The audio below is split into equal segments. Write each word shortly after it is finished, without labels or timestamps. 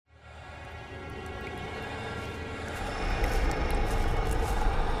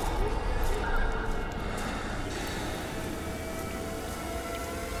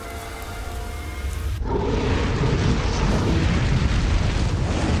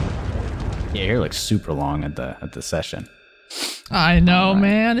Yeah, your hair looks super long at the session. I know,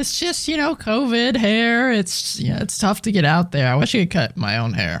 man. It's just, COVID hair. It's tough to get out there. I wish I could cut my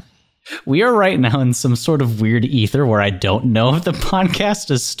own hair. We are right now in some sort of weird ether where I don't know if the podcast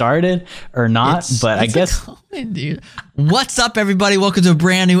has started or not, but I guess... dude. What's up, everybody? Welcome to a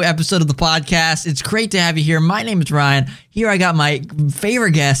brand new episode of the podcast. It's great to have you here. My name is Ryan. Here I got my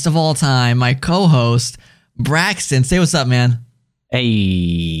favorite guest of all time, my co-host, Braxton. Say what's up, man.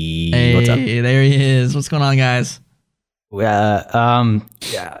 Hey, what's up? There he is. What's going on, guys? Yeah,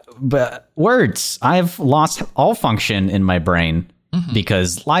 but words. I've lost all function in my brain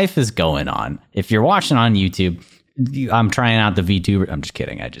because life is going on. If you're watching on YouTube, I'm trying out the VTuber. I'm just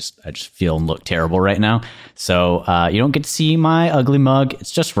kidding. I just feel and look terrible right now. So you don't get to see my ugly mug.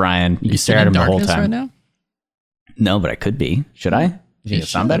 It's just Ryan. You can stare at him the whole time. Right now? No, but I could be. Should I? You think it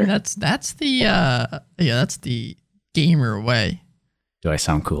sound better? That's the gamer way. Do I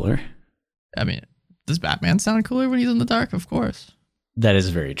sound cooler? I mean, does Batman sound cooler when he's in the dark? Of course. That is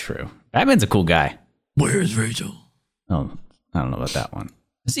very true. Batman's a cool guy. Where's Rachel? Oh, I don't know about that one.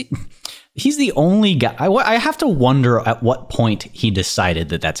 He's the only guy. I have to wonder at what point he decided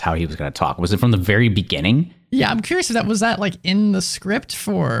that that's how he was going to talk. Was it from the very beginning? Yeah, I'm curious if that was like in the script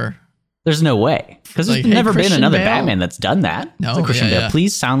for... There's no way. Because there's never been another Batman that's done that. No, like, Christian Bale,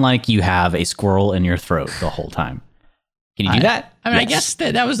 please sound like you have a squirrel in your throat the whole time. Can you do that? I mean, yes. I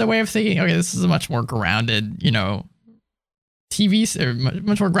guess that was the way of thinking, okay, this is a much more grounded, TV, or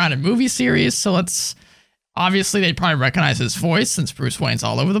much more grounded movie series. So obviously they'd probably recognize his voice since Bruce Wayne's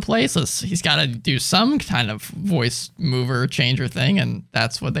all over the place. He's got to do some kind of voice mover changer thing. And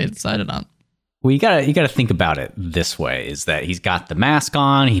that's what they decided on. Well, you gotta think about it this way: is that he's got the mask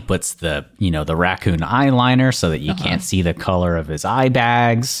on, he puts the raccoon eyeliner so that you can't see the color of his eye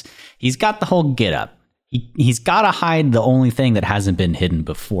bags. He's got the whole get up. He's got to hide the only thing that hasn't been hidden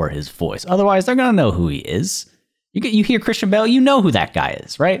before, his voice. Otherwise, they're gonna know who he is. You hear Christian Bale, you know who that guy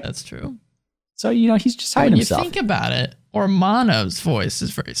is, right? That's true. So he's just hiding himself. When you think about it, Ormano's voice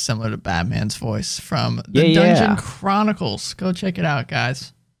is very similar to Batman's voice from the Dungeon Chronicles. Go check it out,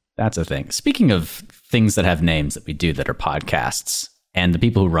 guys. That's a thing. Speaking of things that have names that we do that are podcasts, and the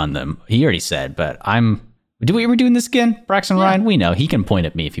people who run them, he already said, but we're doing this again? Braxton Ryan? We know. He can point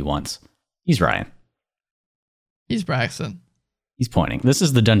at me if he wants. He's Ryan. He's Braxton. He's pointing. This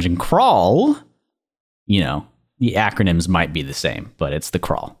is the Dungeon Crawl. The acronyms might be the same, but it's the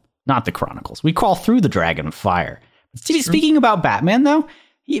Crawl, not the Chronicles. We crawl through the Dragon of Fire. Speaking about Batman, though,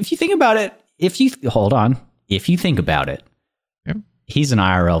 if you think about it, if you think about it, he's an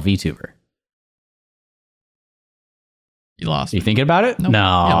IRL VTuber. You lost me. You thinking about it? Nope.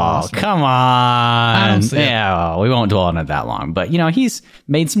 No, come on. I don't see it. We won't dwell on it that long. But, he's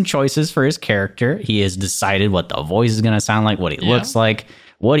made some choices for his character. He has decided what the voice is going to sound like, what he looks like,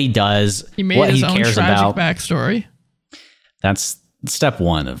 what he does, he made what his he own cares tragic about. Backstory. That's step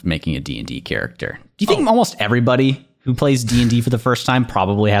one of making a D&D character. Do you think almost everybody who plays D&D for the first time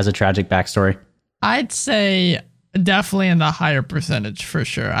probably has a tragic backstory? I'd say... definitely in the higher percentage for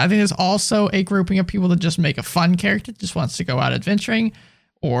sure. I think there's also a grouping of people that just make a fun character, just wants to go out adventuring,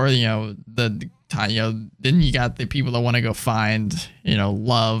 or then you got the people that want to go find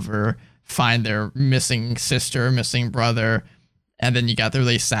love or find their missing sister, missing brother, and then you got the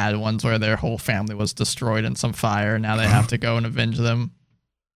really sad ones where their whole family was destroyed in some fire. Now they have to go and avenge them.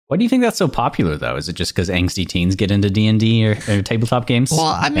 Why do you think that's so popular, though? Is it just because angsty teens get into D&D or tabletop games? Well,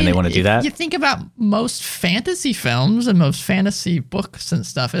 I mean, and they want to do that? You think about most fantasy films and most fantasy books and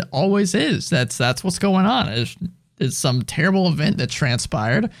stuff, it always is. That's what's going on. It's some terrible event that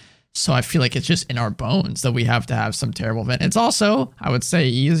transpired. So I feel like it's just in our bones that we have to have some terrible event. It's also, I would say,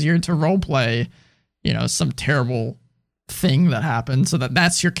 easier to roleplay, some terrible thing that happened so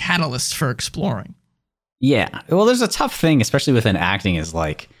that's your catalyst for exploring. Yeah. Well, there's a tough thing, especially within acting, is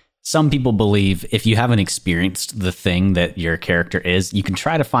like, some people believe if you haven't experienced the thing that your character is, you can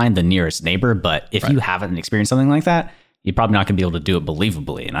try to find the nearest neighbor. But if you haven't experienced something like that, you're probably not going to be able to do it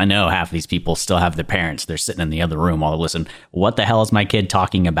believably. And I know half of these people still have their parents. They're sitting in the other room while they listen. What the hell is my kid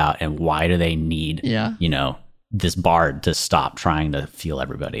talking about? And why do they need, this bard to stop trying to feel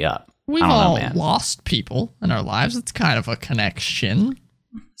everybody up? We've all lost people in our lives. It's kind of a connection.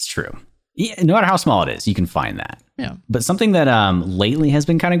 It's true. Yeah, no matter how small it is, you can find that. Yeah. But something that lately has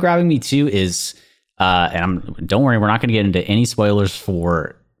been kind of grabbing me too is, don't worry, we're not going to get into any spoilers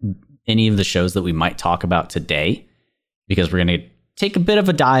for any of the shows that we might talk about today, because we're going to take a bit of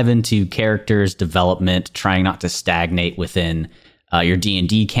a dive into characters, development, trying not to stagnate within your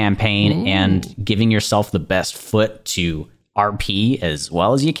D&D campaign, and giving yourself the best foot to RP as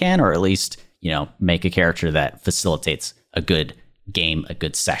well as you can, or at least, make a character that facilitates a good game, a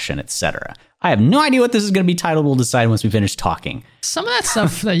good session, etc. I have no idea what this is going to be titled. We'll decide once we finish talking. Some of that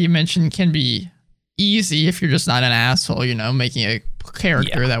stuff that you mentioned can be easy if you're just not an asshole, making a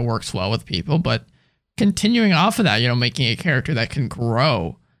character that works well with people. But continuing off of that, making a character that can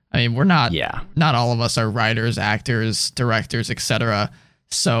grow. I mean, we're not all of us are writers, actors, directors, etc.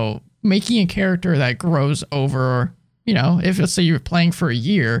 So making a character that grows over, if let's say you're playing for a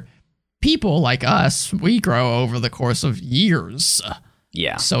year, people like us, we grow over the course of years.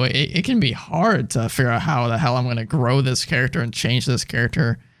 Yeah. So it can be hard to figure out how the hell I'm going to grow this character and change this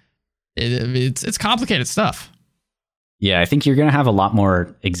character. It's complicated stuff. Yeah, I think you're going to have a lot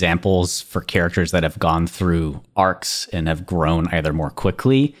more examples for characters that have gone through arcs and have grown either more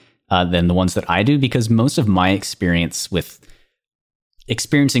quickly than the ones that I do, because most of my experience with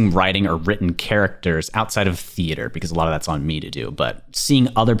experiencing writing or written characters outside of theater, because a lot of that's on me to do, but seeing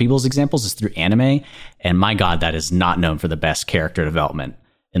other people's examples is through anime. And my God, that is not known for the best character development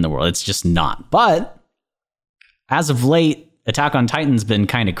in the world. It's just not. But as of late, Attack on Titan's been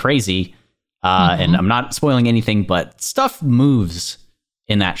kind of crazy. And I'm not spoiling anything, but stuff moves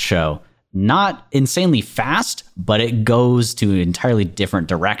in that show. Not insanely fast, but it goes to entirely different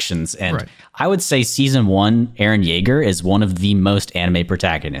directions. And I would say season 1, Eren Yeager is one of the most anime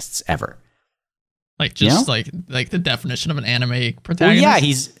protagonists ever. Like just like the definition of an anime protagonist. Well, yeah,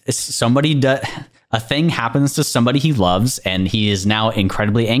 he's somebody. A thing happens to somebody he loves, and he is now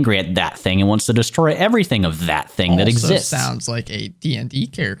incredibly angry at that thing and wants to destroy everything of that thing that exists. Sounds like a D&D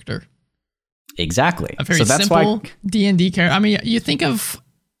character. Exactly. A very simple D&D character. I mean, you think of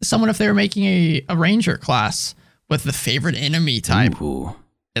someone if they were making a ranger class with the favorite enemy type. Ooh.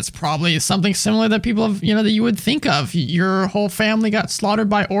 It's probably something similar that people have, that you would think of. Your whole family got slaughtered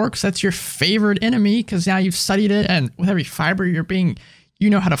by orcs. That's your favorite enemy because now you've studied it, and with every fiber you're being, you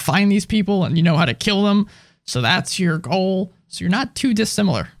know how to find these people and you know how to kill them. So that's your goal. So you're not too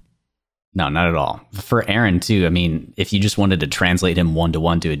dissimilar. No, not at all. For Eren too, I mean, if you just wanted to translate him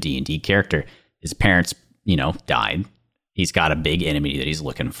 1-to-1 to a D&D character, his parents, died. He's got a big enemy that he's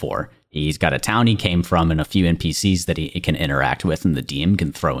looking for. He's got a town he came from and a few NPCs that he can interact with and the DM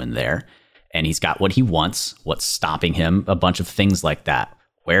can throw in there. And he's got what he wants, what's stopping him, a bunch of things like that.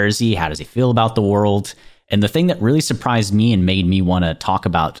 Where is he? How does he feel about the world? And the thing that really surprised me and made me want to talk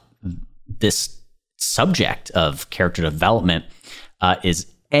about this subject of character development is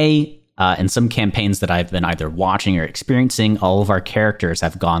in some campaigns that I've been either watching or experiencing, all of our characters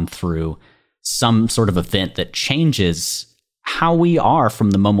have gone through some sort of event that changes how we are from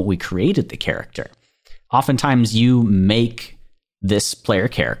the moment we created the character. Oftentimes you make this player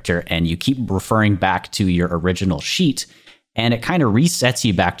character and you keep referring back to your original sheet, and it kind of resets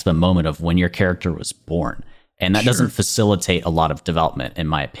you back to the moment of when your character was born. And that doesn't facilitate a lot of development, in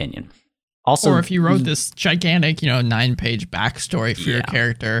my opinion. Also, or if you wrote this gigantic, 9-page backstory for your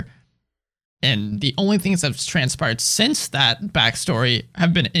character, and the only things that have transpired since that backstory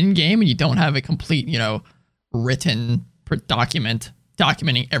have been in-game, and you don't have a complete, written document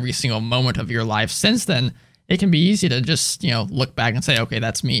documenting every single moment of your life since then, it can be easy to just, look back and say, okay,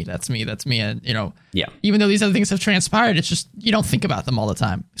 that's me. And, even though these other things have transpired, it's just, you don't think about them all the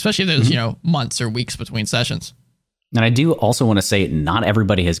time, especially if there's, months or weeks between sessions. And I do also want to say not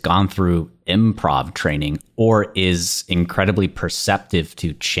everybody has gone through improv training or is incredibly perceptive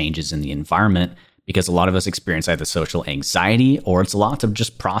to changes in the environment, because a lot of us experience either social anxiety or it's a lot to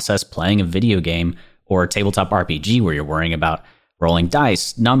just process playing a video game or a tabletop RPG where you're worrying about rolling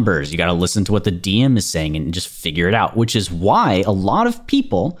dice, numbers. You got to listen to what the DM is saying and just figure it out, which is why a lot of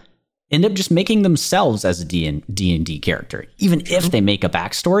people end up just making themselves as a D&D character. Even if they make a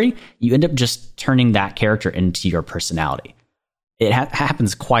backstory, you end up just turning that character into your personality. It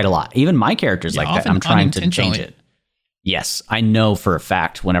happens quite a lot. Even my character's like that. I'm trying to change it. Yes, I know for a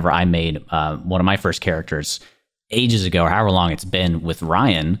fact whenever I made one of my first characters ages ago, or however long it's been with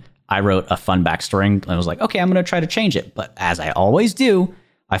Ryan, I wrote a fun backstory and I was like, okay, I'm going to try to change it. But as I always do,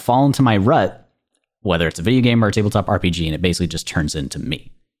 I fall into my rut, whether it's a video game or a tabletop RPG, and it basically just turns into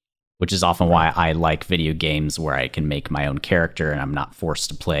me, which is often why I like video games where I can make my own character and I'm not forced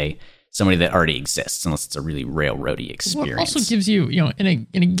to play somebody that already exists unless it's a really railroady experience. Well, it also gives you, in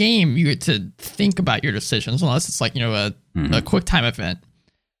a game, you get to think about your decisions, unless it's like, a quick time event.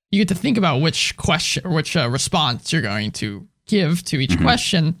 You get to think about which question or which response you're going to give to each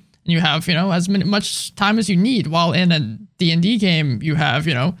question. And you have, as much time as you need. While in a D&D game, you have,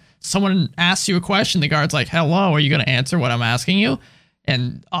 someone asks you a question. The guard's like, hello, are you going to answer what I'm asking you?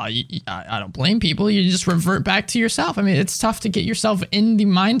 And I don't blame people. You just revert back to yourself. I mean, it's tough to get yourself in the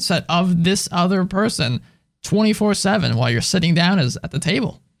mindset of this other person 24/7 while you're sitting down at the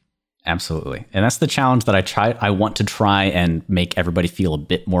table. Absolutely. And that's the challenge that I want to try and make everybody feel a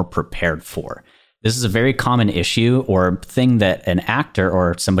bit more prepared for. This is a very common issue or thing that an actor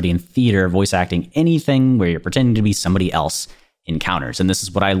or somebody in theater, voice acting, anything where you're pretending to be somebody else encounters. And this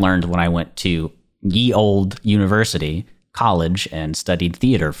is what I learned when I went to ye old university, college, and studied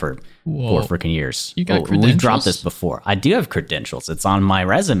theater for 4 freaking years. You got We've dropped this before. I do have credentials. It's on my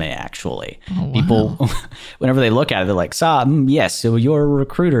resume, actually. Oh, wow. People, whenever they look at it, they're like, yes, so you're a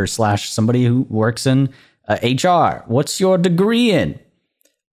recruiter / somebody who works in HR. What's your degree in?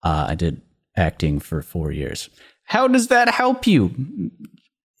 I did acting for 4 years. How does that help you?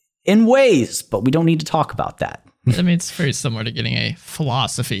 In ways, but we don't need to talk about that. I mean, it's very similar to getting a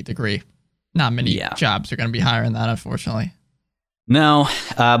philosophy degree. Not many jobs are going to be hiring that, unfortunately. No,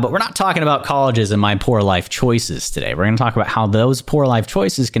 but we're not talking about colleges and my poor life choices today. We're going to talk about how those poor life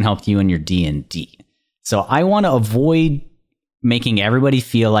choices can help you in your D&D. So I want to avoid making everybody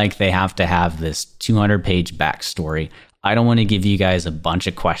feel like they have to have this 200-page backstory. I don't want to give you guys a bunch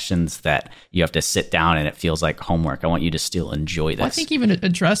of questions that you have to sit down and it feels like homework. I want you to still enjoy this. Well, I think even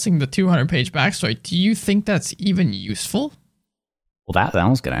addressing the 200-page backstory, do you think that's even useful? Well, I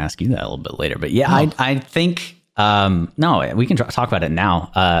was going to ask you that a little bit later. But yeah, I think, no, we can talk about it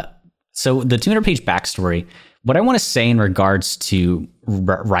now. So the 200-page backstory, what I want to say in regards to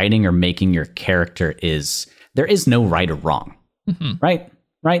writing or making your character is there is no right or wrong, right?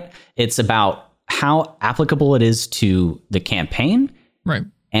 It's about how applicable it is to the campaign, right?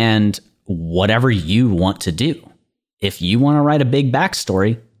 And whatever you want to do. If you want to write a big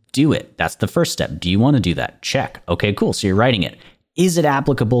backstory, do it. That's the first step. Do you want to do that? Check. Okay, cool. So you're writing it. Is it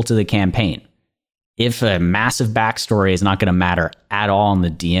applicable to the campaign? If a massive backstory is not going to matter at all and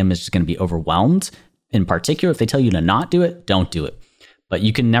the DM is just going to be overwhelmed, in particular, if they tell you to not do it, don't do it. But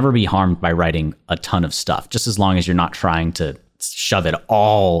you can never be harmed by writing a ton of stuff, just as long as you're not trying to shove it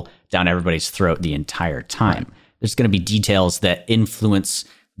all down everybody's throat the entire time. Right. There's going to be details that influence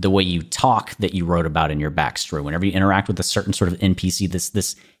the way you talk that you wrote about in your backstory. Whenever you interact with a certain sort of NPC,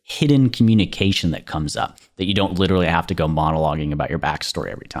 this hidden communication that comes up that you don't literally have to go monologuing about your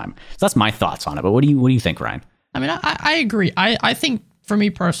backstory every time. So that's my thoughts on it. But what do you think, Ryan? I mean, I agree. I think for me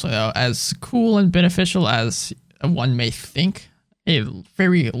personally, though, as cool and beneficial as one may think, a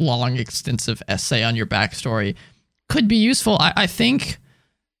very long, extensive essay on your backstory could be useful. I think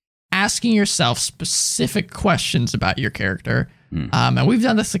asking yourself specific questions about your character, and we've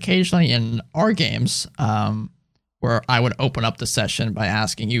done this occasionally in our games, where I would open up the session by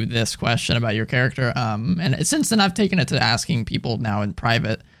asking you this question about your character. And since then, I've taken it to asking people now in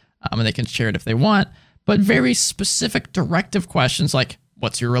private, and they can share it if they want. But very specific directive questions like,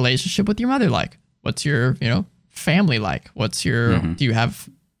 what's your relationship with your mother like? What's your, family like? What's your, do you have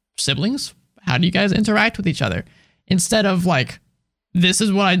siblings? How do you guys interact with each other? Instead of like, this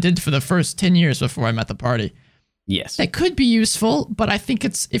is what I did for the first 10 years before I met the party. Yes. That could be useful, but I think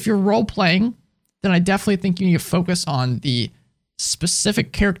if you're role playing, then I definitely think you need to focus on the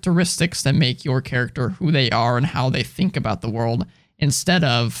specific characteristics that make your character who they are and how they think about the world instead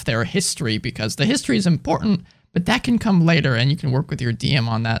of their history, because the history is important, but that can come later and you can work with your DM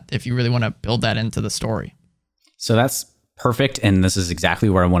on that if you really want to build that into the story. So that's perfect. And this is exactly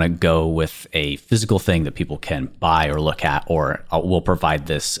where I want to go with a physical thing that people can buy or look at, or we'll provide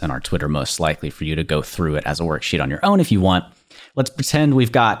this in our Twitter most likely for you to go through it as a worksheet on your own if you want. Let's pretend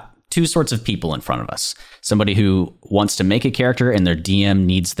we've got two sorts of people in front of us. Somebody who wants to make a character and their DM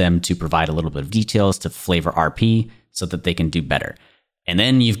needs them to provide a little bit of details to flavor RP so that they can do better. And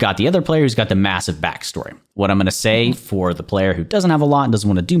then you've got the other player who's got the massive backstory. What I'm going to say for the player who doesn't have a lot and doesn't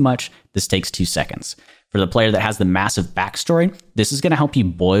want to do much, this takes 2 seconds. For the player that has the massive backstory, this is going to help you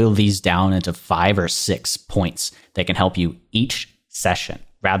boil these down into 5 or 6 points that can help you each session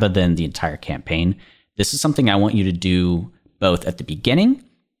rather than the entire campaign. This is something I want you to do both at the beginning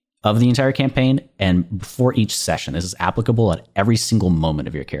of the entire campaign and before each session. This is applicable at every single moment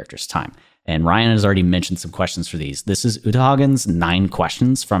of your character's time. And Ryan has already mentioned some questions for these. This is Udahagen's 9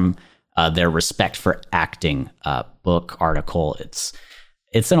 questions from their Respect for Acting book article.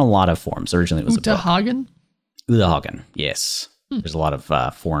 It's in a lot of forms. Originally, it was Udahagen? Udahagen, yes. There's a lot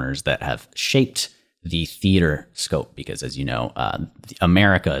of foreigners that have shaped the theater scope because, as you know, the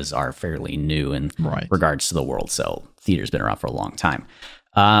Americas are fairly new in regards to the world. So theater's been around for a long time.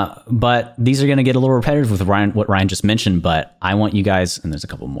 But these are going to get a little repetitive with what Ryan just mentioned. But I want you guys, and there's a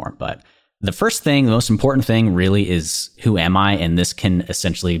couple more, but the first thing, the most important thing really is who am I? And this can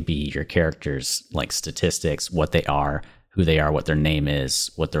essentially be your character's like statistics, what they are, who they are, what their name is,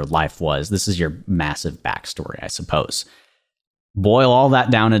 what their life was. This is your massive backstory, I suppose. Boil all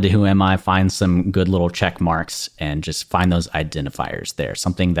that down into who am I, find some good little check marks, and just find those identifiers there.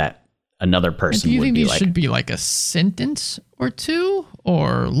 Something that another person do you would think be these like, should be like a sentence or two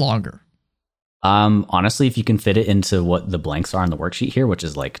or longer? Honestly, if you can fit it into what the blanks are on the worksheet here, which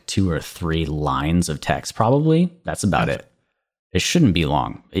is like 2 or 3 lines of text, probably that's about it. It shouldn't be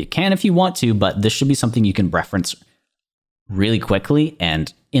long. It can if you want to, but this should be something you can reference really quickly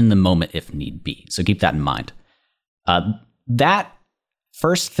and in the moment if need be. So keep that in mind. That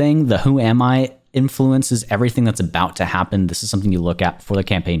first thing, the who am I, influences everything that's about to happen. This is something you look at before the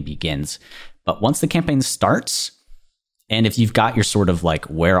campaign begins. But once the campaign starts, and if you've got your sort of like,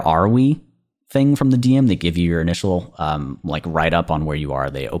 where are we thing from the DM, they give you your initial like write up on where you are.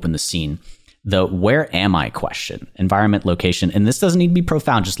 They open the scene. The where am I question, environment, location, and this doesn't need to be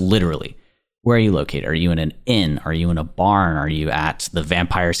profound, just literally. Where are you located? Are you in an inn? Are you in a barn? Are you at the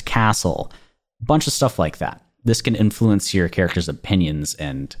vampire's castle? A bunch of stuff like that. This can influence your character's opinions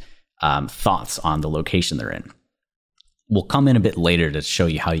and thoughts on the location they're in. We'll come in a bit later to show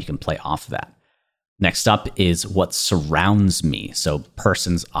you how you can play off of that. Next up is what surrounds me. So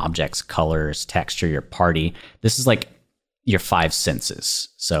persons, objects, colors, texture, your party. This is like your 5 senses.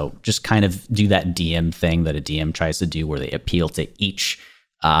 So just kind of do that DM thing that a DM tries to do where they appeal to each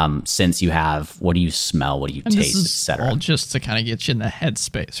sense you have. What do you smell? What do you taste, etc. All just to kind of get you in the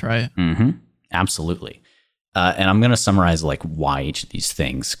headspace, right? Mm-hmm. Absolutely. And I'm going to summarize like why each of these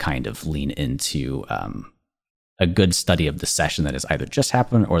things kind of lean into a good study of the session that has either just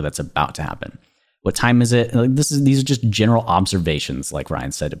happened or that's about to happen. What time is it? Like these are just general observations, like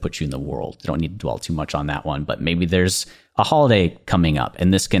Ryan said, to put you in the world. You don't need to dwell too much on that one, but maybe there's a holiday coming up,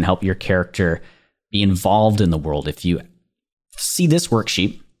 and this can help your character be involved in the world. If you see this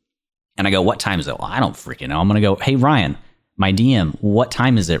worksheet, and I go, what time is it? Well, I don't freaking know. I'm going to go, hey, Ryan, my DM, what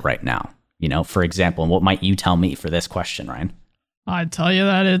time is it right now? You know, for example, and what might you tell me for this question, Ryan? I'd tell you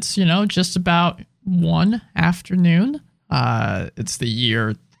that it's, just about 1 afternoon. It's the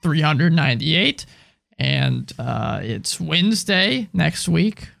year 398, and it's Wednesday next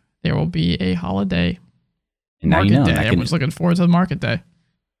week. There will be a holiday. And now market you know. day. Everyone's looking forward to the market day.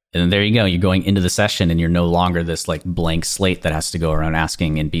 And there you go. You're going into the session, and you're no longer this like blank slate that has to go around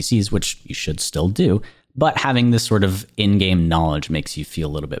asking NPCs, which you should still do. But having this sort of in-game knowledge makes you feel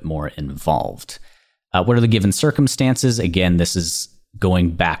a little bit more involved. What are the given circumstances? Again, this is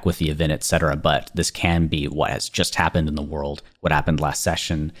going back with the event, etc. But this can be what has just happened in the world, what happened last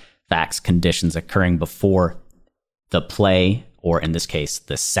session, facts, conditions occurring before the play, or in this case,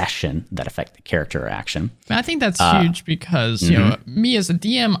 the session that affect the character or action. I think that's huge because, me as a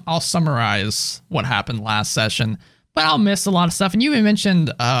DM, I'll summarize what happened last session, but I'll miss a lot of stuff. And you even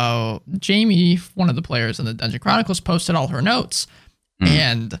mentioned Jamie, one of the players in the Dungeon Chronicles, posted all her notes.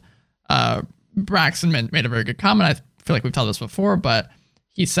 And Braxton made a very good comment. I feel like we've told this before, but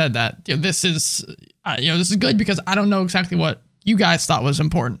he said that this is good because I don't know exactly what you guys thought was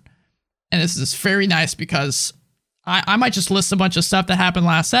important. And this is very nice because I might just list a bunch of stuff that happened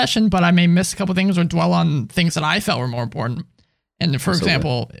last session, but I may miss a couple things or dwell on things that I felt were more important. And for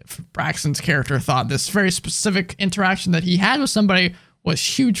example, if Braxton's character thought this very specific interaction that he had with somebody was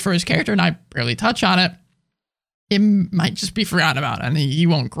huge for his character and I barely touch on it, it might just be forgotten about and he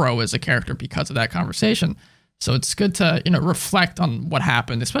won't grow as a character because of that conversation. So it's good to, reflect on what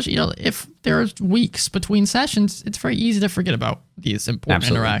happened, especially, if there's weeks between sessions, it's very easy to forget about these important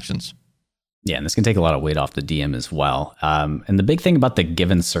interactions. Yeah, and this can take a lot of weight off the DM as well. And the big thing about the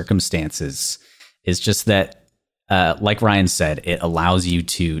given circumstances is just that, like Ryan said, it allows you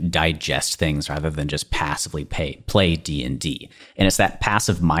to digest things rather than just passively play D&D. And it's that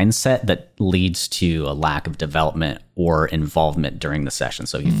passive mindset that leads to a lack of development or involvement during the session.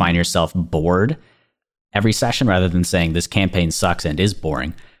 So if you find yourself bored every session, rather than saying this campaign sucks and is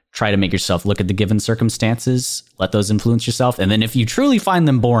boring, try to make yourself look at the given circumstances, let those influence yourself. And then if you truly find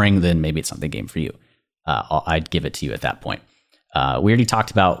them boring, then maybe it's not the game for you. I'd give it to you at that point. We already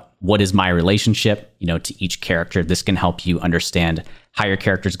talked about what is my relationship, to each character. This can help you understand how your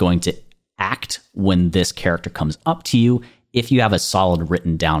character is going to act when this character comes up to you, if you have a solid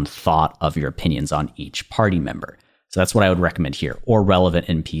written down thought of your opinions on each party member. So that's what I would recommend here, or relevant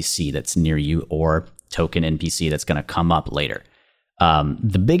NPC that's near you, or token NPC that's going to come up later.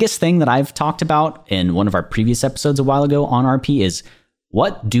 The biggest thing that I've talked about in one of our previous episodes a while ago on RP is,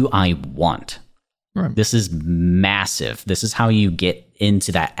 what do I want? Right. This is massive. This is how you get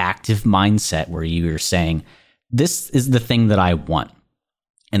into that active mindset where you're saying, this is the thing that I want.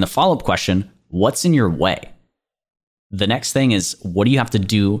 And the follow-up question, what's in your way? The next thing is, what do you have to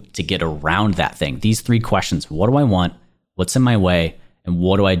do to get around that thing? These 3 questions: what do I want? What's in my way? And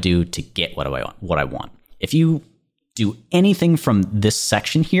what do I do to get what I want? If you do anything from this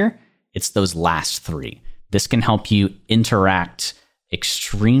section here, it's those last 3. This can help you interact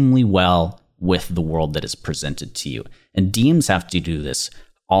extremely well with the world that is presented to you. And DMs have to do this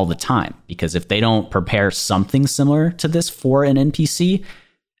all the time, because if they don't prepare something similar to this for an NPC,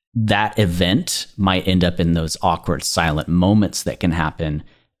 that event might end up in those awkward silent moments that can happen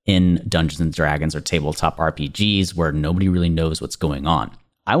in Dungeons and Dragons or tabletop RPGs where nobody really knows what's going on.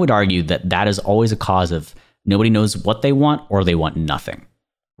 I would argue that that is always a cause of nobody knows what they want or they want nothing,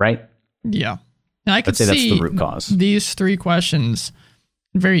 right? Yeah. And I could say see that's the root cause. These 3 questions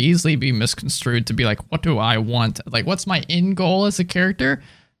very easily be misconstrued to be like, what do I want? Like, what's my end goal as a character?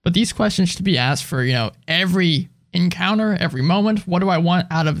 But these questions should be asked for, every encounter, every moment. What do I want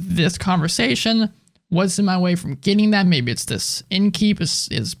out of this conversation? What's in my way from getting that? Maybe it's this innkeep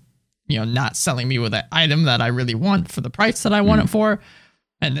is not selling me with an item that I really want for the price that I want it for.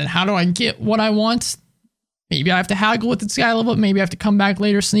 And then how do I get what I want? Maybe I have to haggle with this guy a little bit. Maybe I have to come back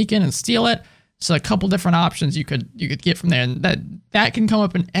later, sneak in and steal it. So a couple different options you could get from there. And that can come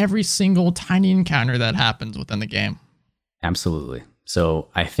up in every single tiny encounter that happens within the game. Absolutely. So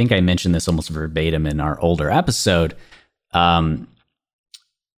I think I mentioned this almost verbatim in our older episode. But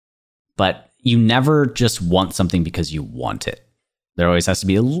you never just want something because you want it. There always has to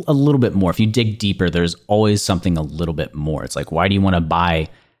be a little bit more. If you dig deeper, there's always something a little bit more. It's like, why do you want to buy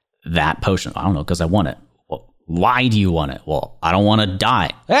that potion? I don't know, because I want it. Well, why do you want it? Well, I don't want to die.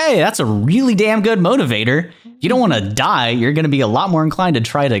 Hey, that's a really damn good motivator. If you don't want to die, you're going to be a lot more inclined to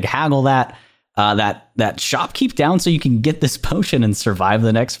try to haggle that shopkeep down so you can get this potion and survive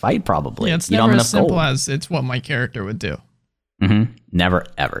the next fight, probably. Yeah, it's never as simple as it's what my character would do. Mm-hmm. Never,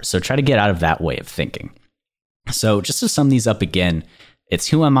 ever. So try to get out of that way of thinking. So just to sum these up again, it's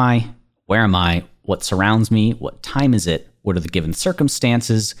who am I? Where am I? What surrounds me? What time is it? What are the given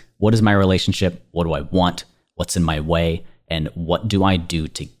circumstances? What is my relationship? What do I want? What's in my way? And what do I do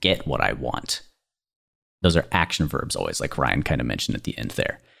to get what I want? Those are action verbs always, like Ryan kind of mentioned at the end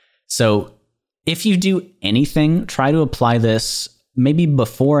there. So if you do anything, try to apply this maybe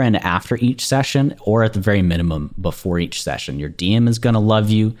before and after each session, or at the very minimum before each session. Your DM is going to love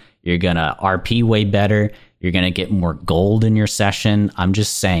you. You're going to RP way better. You're going to get more gold in your session. I'm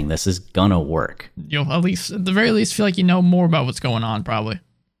just saying, this is going to work. You'll at the very least, feel like you know more about what's going on, probably.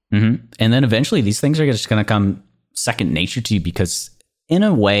 Mm-hmm. And then eventually these things are just going to come second nature to you, because in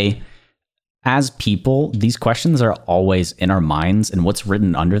a way, as people, these questions are always in our minds, and what's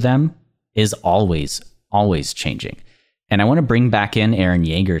written under them is always changing. And I want to bring back in Eren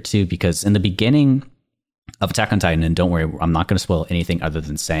Yeager too, because in the beginning of Attack on Titan, and don't worry, I'm not going to spoil anything other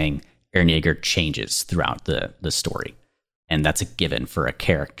than saying Eren Yeager changes throughout the story. And that's a given for a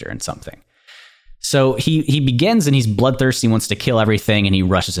character and something. So he begins and he's bloodthirsty, wants to kill everything, and he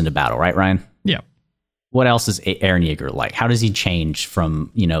rushes into battle, right, Ryan? Yeah. What else is Eren Yeager like? How does he change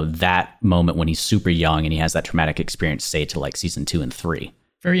from, that moment when he's super young and he has that traumatic experience, say, to like season 2 and 3?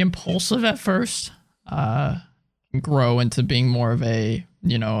 Very impulsive at first. Grow into being more of a,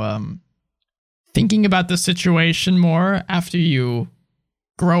 thinking about the situation more after you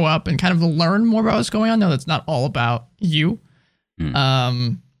grow up and kind of learn more about what's going on. No, that's not all about you.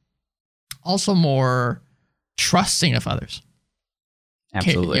 Also more trusting of others.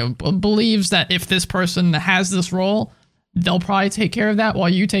 Absolutely. Believes that if this person has this role, they'll probably take care of that while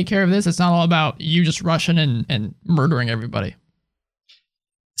you take care of this. It's not all about you just rushing and murdering everybody.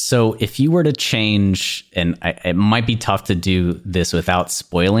 So if you were to change, and it might be tough to do this without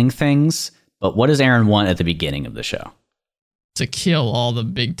spoiling things, but what does Eren want at the beginning of the show? To kill all the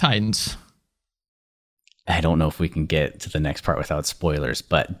big titans. I don't know if we can get to the next part without spoilers,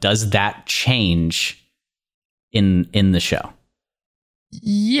 but does that change in the show?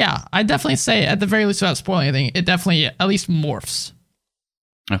 Yeah, I definitely say, at the very least, without spoiling anything, it definitely at least morphs.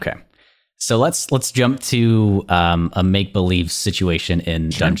 Okay. So let's jump to a make-believe situation in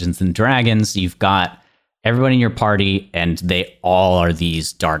Dungeons and Dragons. You've got everyone in your party, and they all are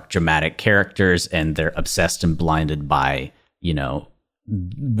these dark, dramatic characters, and they're obsessed and blinded by,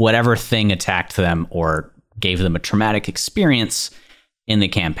 whatever thing attacked them or gave them a traumatic experience in the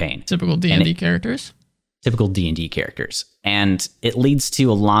campaign. Typical D&D characters. Typical D&D characters. And it leads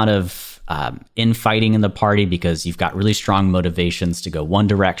to a lot of infighting in the party, because you've got really strong motivations to go one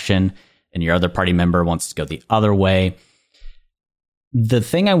direction, and your other party member wants to go the other way. The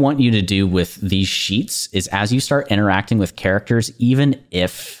thing I want you to do with these sheets is, as you start interacting with characters, even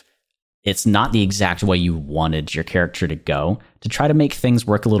if it's not the exact way you wanted your character to go, to try to make things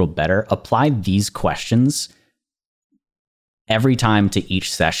work a little better, apply these questions every time to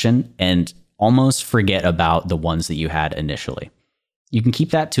each session and almost forget about the ones that you had initially. You can keep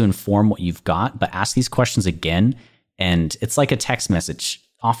that to inform what you've got, but ask these questions again, and it's like a text message.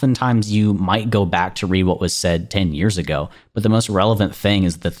 oftentimes you might go back to read what was said 10 years ago, but the most relevant thing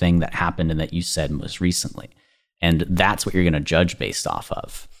is the thing that happened and that you said most recently. And that's what you're going to judge based off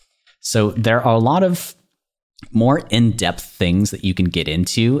of. So there are a lot of more in-depth things that you can get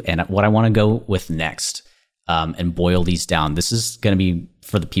into. And what I want to go with next, and boil these down, this is going to be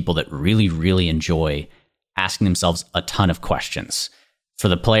for the people that really, really enjoy asking themselves a ton of questions. For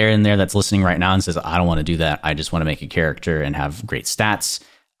the player in there that's listening right now and says, I don't want to do that, I just want to make a character and have great stats,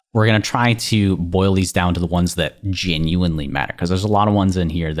 we're going to try to boil these down to the ones that genuinely matter, because there's a lot of ones in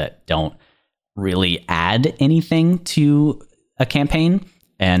here that don't really add anything to a campaign.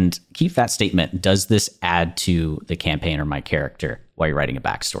 And keep that statement, does this add to the campaign or my character while you're writing a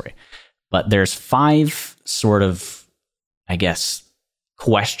backstory? But there's 5 sort of, I guess,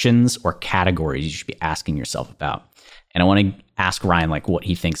 questions or categories you should be asking yourself about. And I want to ask Ryan like what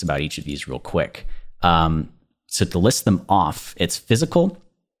he thinks about each of these real quick. So to list them off, it's physical,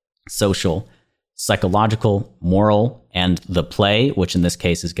 social, psychological, moral, and the play, which in this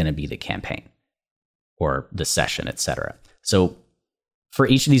case is going to be the campaign or the session, etc. So for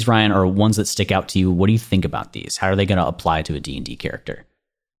each of these, Ryan, are ones that stick out to you. What do you think about these? How are they going to apply to a D&D character?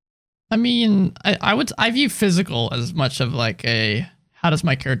 I mean, I view physical as much of like how does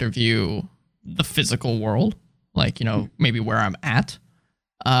my character view the physical world? Like, maybe where I'm at.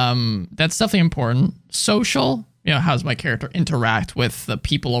 That's definitely important. Social, how does my character interact with the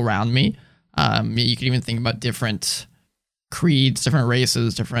people around me? You could even think about different creeds, different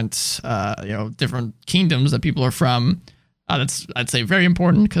races, different kingdoms that people are from. That's, I'd say, very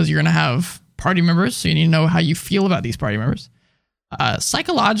important because you're going to have party members, so you need to know how you feel about these party members.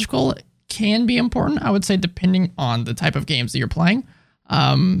 Psychological can be important, I would say, depending on the type of games that you're playing.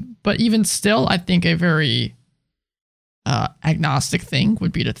 But even still, I think a very agnostic thing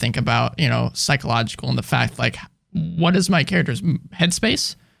would be to think about, psychological and the fact, like, what is my character's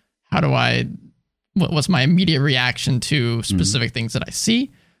headspace? What's my immediate reaction to specific things that I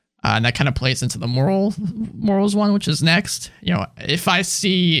see? And that kind of plays into the morals one, which is next. If I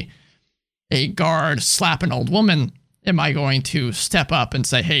see a guard slap an old woman, am I going to step up and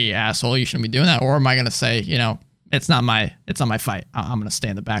say, "Hey, asshole, you shouldn't be doing that"? Or am I going to say, it's not my fight. I'm going to stay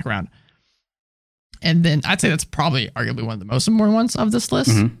in the background. And then I'd say that's probably arguably one of the most important ones of this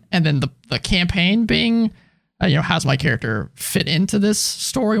list. Mm-hmm. And then the campaign being, how's my character fit into this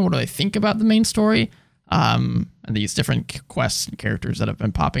story? What do they think about the main story? And these different quests and characters that have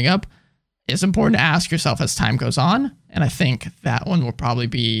been popping up. It's important to ask yourself as time goes on. And I think that one will probably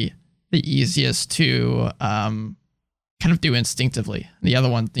be the easiest to kind of do instinctively. The other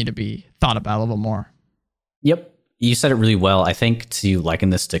ones need to be thought about a little more. Yep. You said it really well. I think to liken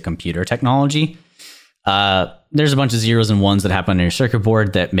this to computer technology, there's a bunch of zeros and ones that happen on your circuit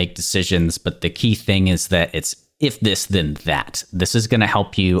board that make decisions. But the key thing is that it's if this, then that. This is going to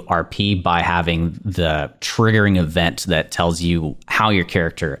help you RP by having the triggering event that tells you how your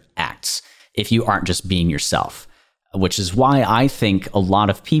character acts if you aren't just being yourself, which is why I think a lot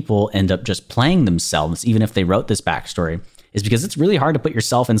of people end up just playing themselves, even if they wrote this backstory, is because it's really hard to put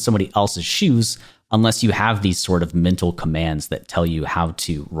yourself in somebody else's shoes unless you have these sort of mental commands that tell you how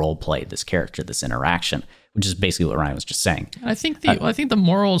to role play this character, this interaction, which is basically what Ryan was just saying. And I think the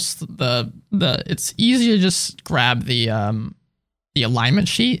morals, it's easy to just grab the alignment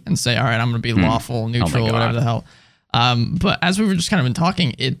sheet and say, all right, I'm going to be lawful, neutral, whatever the hell. But as we were just kind of been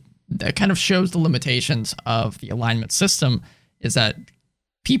talking, that kind of shows the limitations of the alignment system is that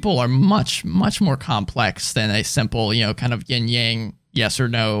people are much, much more complex than a simple, kind of yin yang, yes or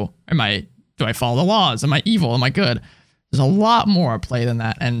no. Do I follow the laws? Am I evil? Am I good? There's a lot more at play than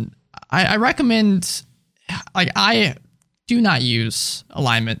that. And I recommend, I do not use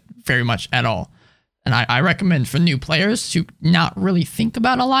alignment very much at all. And I recommend for new players to not really think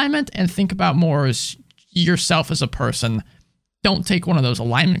about alignment and think about more as yourself as a person. Don't take one of those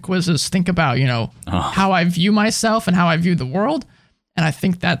alignment quizzes. Think about, how I view myself and how I view the world. And I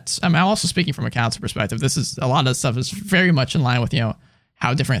think I'm also speaking from a counselor perspective. A lot of this stuff is very much in line with,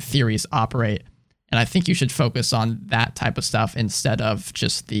 how different theories operate. And I think you should focus on that type of stuff instead of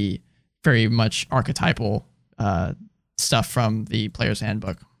just the very much archetypal stuff from the player's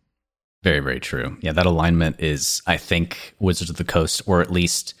handbook. Very, very true. Yeah, that alignment is, I think, Wizards of the Coast, or at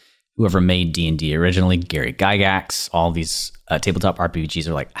least whoever made D&D originally, Gary Gygax, all these tabletop RPGs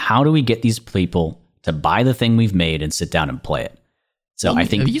are like, how do we get these people to buy the thing we've made and sit down and play it? So I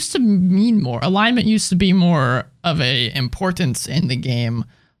think it used to mean more. Alignment used to be more of a importance in the game,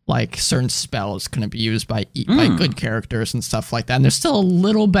 like certain spells couldn't be used by good characters and stuff like that. And there's still a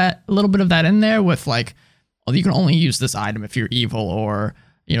little bit of that in there with like, well, you can only use this item if you're evil, or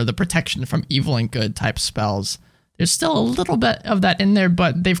the protection from evil and good type spells. there's still a little bit of that in there,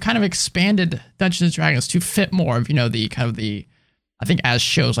 but they've kind of expanded Dungeons and Dragons to fit more of, the kind of I think as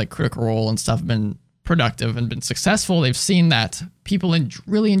shows like Critical Role and stuff have been productive and been successful, they've seen that people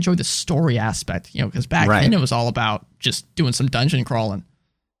really enjoy the story aspect, because back then it was all about just doing some dungeon crawling.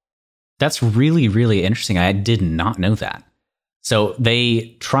 That's really, really interesting. I did not know that. So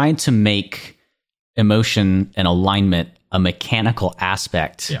they tried to make emotion and alignment a mechanical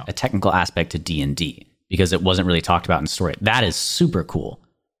aspect, a technical aspect to D&D, because it wasn't really talked about in story. That is super cool.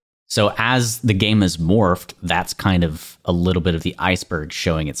 So as the game has morphed, that's kind of a little bit of the iceberg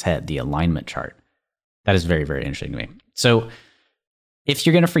showing its head, the alignment chart. That is very, very interesting to me. So if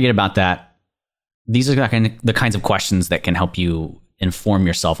you're going to forget about that, these are the kinds of questions that can help you inform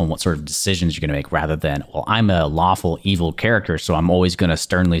yourself on what sort of decisions you're going to make, rather than, well, I'm a lawful evil character, so I'm always going to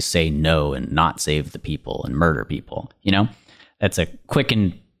sternly say no and not save the people and murder people. That's a quick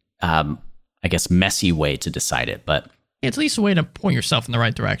and, I guess, messy way to decide it, but it's at least a way to point yourself in the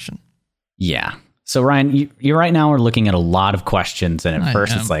right direction. Yeah. So Ryan, you right now are looking at a lot of questions, and at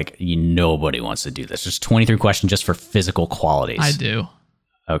first it's like, nobody wants to do this. There's 23 questions just for physical qualities. I do.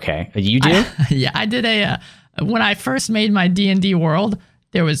 Okay. You do? Yeah, I did when I first made my D&D world,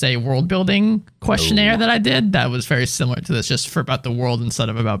 there was a world building questionnaire that I did that was very similar to this, just for about the world instead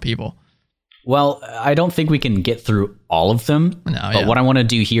of about people. Well, I don't think we can get through all of them, but what I want to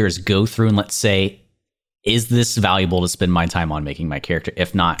do here is go through and let's say, is this valuable to spend my time on making my character?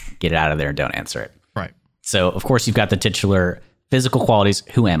 If not, get it out of there and don't answer it. Right. So, of course, you've got the titular physical qualities.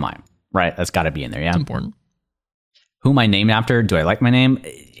 Who am I? Right? That's got to be in there, yeah? It's important. Who am I named after? Do I like my name?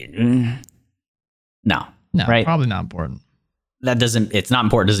 No, right? Probably not important. It's not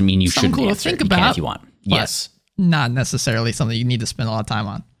important doesn't mean you shouldn't cool answer. To think you about can if you want. Yes. Not necessarily something you need to spend a lot of time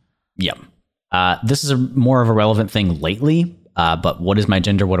on. Yep. This is more of a relevant thing lately. But what is my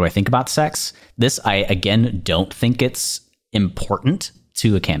gender? What do I think about sex? This, I, again, don't think it's important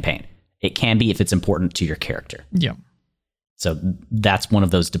to a campaign. It can be if it's important to your character. Yeah. So that's one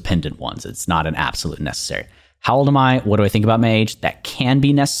of those dependent ones. It's not an absolute necessary. How old am I? What do I think about my age? That can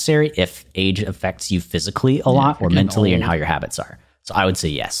be necessary if age affects you physically a lot or mentally and how your habits are. So I would say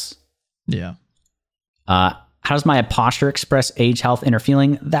yes. Yeah. How does my posture express age, health, inner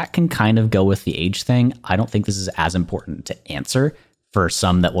feeling? That can kind of go with the age thing. I don't think this is as important to answer for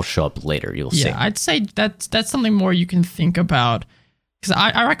some that will show up later. You'll see. Yeah, I'd say that's something more you can think about, because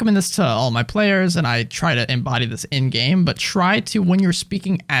I recommend this to all my players, and I try to embody this in game. But try to, when you're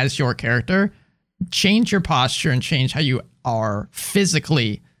speaking as your character, change your posture and change how you are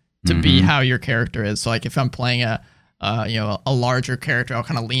physically to be how your character is. So, like, if I'm playing a larger character, I'll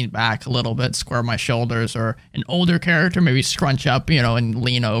kind of lean back a little bit, square my shoulders, or an older character, maybe scrunch up, and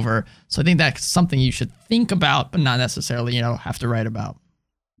lean over. So I think that's something you should think about, but not necessarily, have to write about.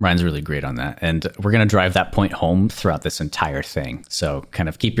 Ryan's really great on that. And we're going to drive that point home throughout this entire thing. So kind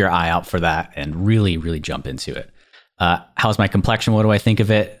of keep your eye out for that and really, really jump into it. How's my complexion? What do I think of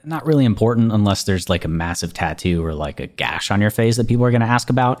it? Not really important unless there's like a massive tattoo or like a gash on your face that people are going to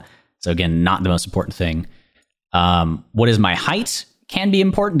ask about. So again, not the most important thing. What is my height? Can be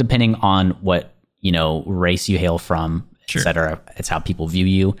important depending on what, race you hail from, etc. It's how people view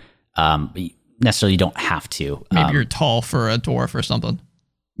you. But you necessarily don't have to. Maybe you're tall for a dwarf or something.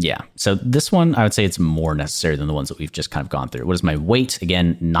 Yeah. So this one, I would say it's more necessary than the ones that we've just kind of gone through. What is my weight?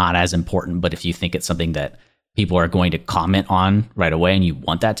 Again, not as important, but if you think it's something that people are going to comment on right away and you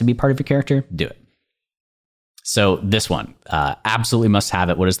want that to be part of your character, do it. So this one, absolutely must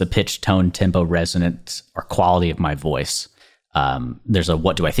have it. What is the pitch, tone, tempo, resonance, or quality of my voice? There's a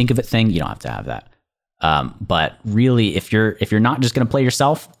what do I think of it thing. You don't have to have that. But really, if you're not just going to play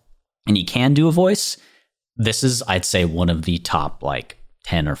yourself and you can do a voice, this is, I'd say, one of the top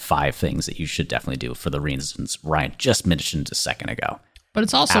 10 or 5 things that you should definitely do for the reasons Ryan just mentioned a second ago. But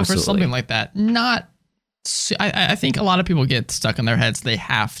it's also for something like that, not... I think a lot of people get stuck in their heads. They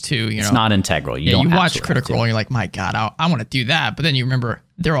have to, It's not integral. You watch Critical Role and you're like, my God, I want to do that. But then you remember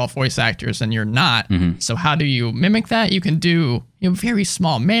they're all voice actors and you're not. Mm-hmm. So how do you mimic that? You can do very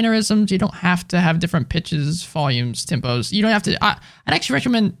small mannerisms. You don't have to have different pitches, volumes, tempos. You don't have to. I'd actually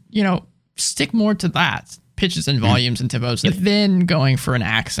recommend, stick more to that. Pitches and volumes and tempos, then going for an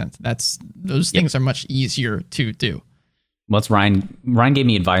accent. Those things are much easier to do. Well, it's Ryan. Ryan gave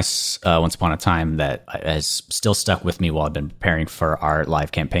me advice once upon a time that has still stuck with me while I've been preparing for our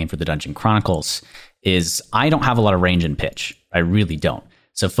live campaign for the Dungeon Chronicles, is I don't have a lot of range and pitch. I really don't.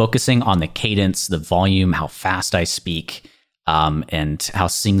 So focusing on the cadence, the volume, how fast I speak, and how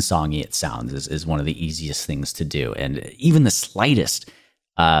sing-songy it sounds is one of the easiest things to do. And even the slightest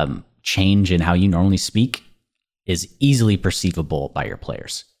change in how you normally speak is easily perceivable by your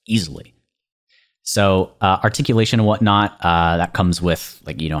players. Easily. So articulation and whatnot, that comes with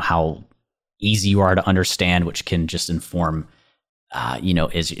like, how easy you are to understand, which can just inform,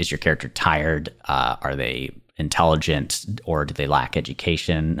 is your character tired? Are they intelligent, or do they lack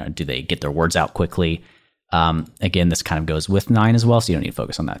education? Do they get their words out quickly? Again, this kind of goes with 9 as well, so you don't need to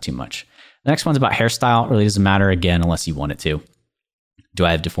focus on that too much. The next one's about hairstyle. It really doesn't matter, again, unless you want it to. Do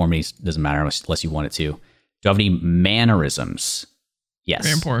I have deformities? Doesn't matter unless you want it to. Do I have any mannerisms? Yes.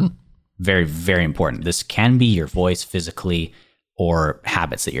 Very important. Very, very important. This can be your voice physically or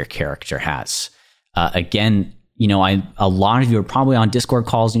habits that your character has. Again, a lot of you are probably on Discord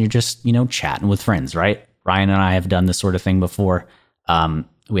calls and you're just, chatting with friends, right? Ryan and I have done this sort of thing before.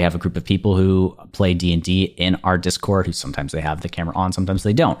 We have a group of people who play D&D in our Discord who sometimes they have the camera on, sometimes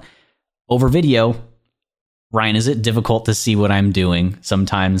they don't. Over video, Ryan, is it difficult to see what I'm doing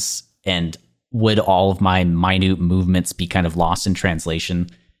sometimes? And would all of my minute movements be kind of lost in translation?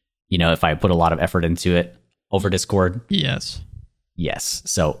 If I put a lot of effort into it over Discord? Yes. Yes.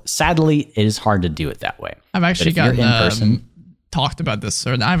 So sadly, it is hard to do it that way. I've actually talked about this,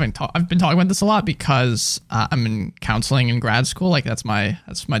 or I've been talking about this a lot because I'm in counseling in grad school. Like that's my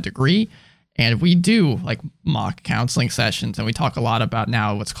degree. And we do like mock counseling sessions, and we talk a lot about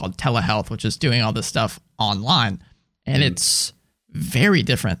now what's called telehealth, which is doing all this stuff online. And it's very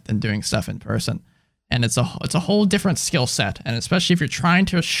different than doing stuff in person. And it's a whole different skill set. And especially if you're trying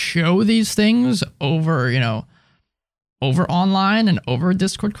to show these things over online and over a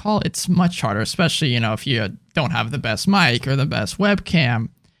Discord call, it's much harder, especially, if you don't have the best mic or the best webcam,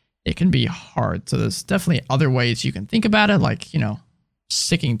 it can be hard. So there's definitely other ways you can think about it, like,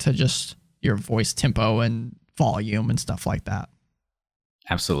 sticking to just your voice tempo and volume and stuff like that.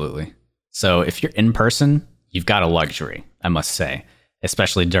 Absolutely. So if you're in person, you've got a luxury, I must say,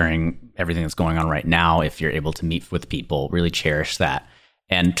 especially during everything that's going on right now. If you're able to meet with people, really cherish that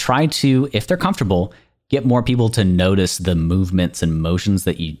and try to, if they're comfortable, get more people to notice the movements and motions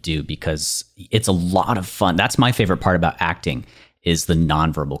that you do, because it's a lot of fun. That's my favorite part about acting, is the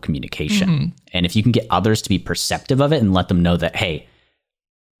nonverbal communication. Mm-hmm. And if you can get others to be perceptive of it and let them know that, hey,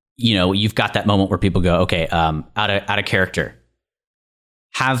 you've got that moment where people go, okay, out of character.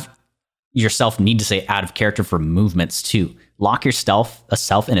 Have yourself need to say out of character for movements too. Lock yourself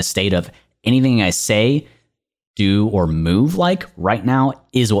in a state of anything I say, do, or move like right now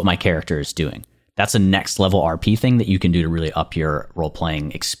is what my character is doing. That's a next level RP thing that you can do to really up your role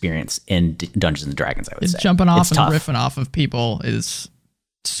playing experience in Dungeons and Dragons, I would say. Jumping off and riffing off of people is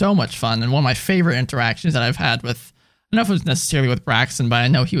so much fun. And one of my favorite interactions that I've had with, I don't know if it was necessarily with Braxton, but I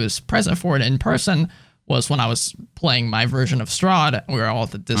know he was present for it in person, was when I was playing my version of Strahd. We were all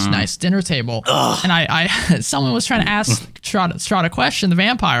at this nice dinner table. Ugh. And I someone was trying to ask Strahd a question, the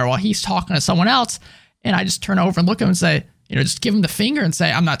vampire, while he's talking to someone else. And I just turn over and look at him and say, just give him the finger and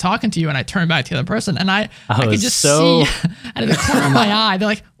say, I'm not talking to you. And I turn back to the other person. And I could just see out of the corner of my eye, they're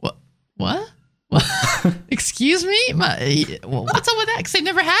like, what? Excuse me? What's up with that? Because they've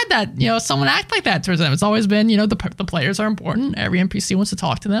never had that, someone act like that towards them. It's always been, the players are important. Every NPC wants to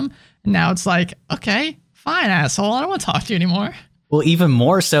talk to them. And now it's like, okay, fine, asshole. I don't want to talk to you anymore. Well, even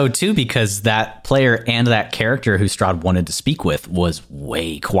more so, too, because that player and that character who Strahd wanted to speak with was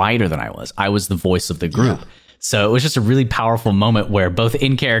way quieter than I was. I was the voice of the group. Yeah. So it was just a really powerful moment where both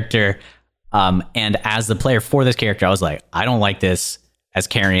in character and as the player for this character, I was like, I don't like this as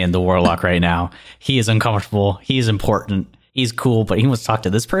Carrion, the Warlock right now. He is uncomfortable. He is important. He's cool, but he wants to talk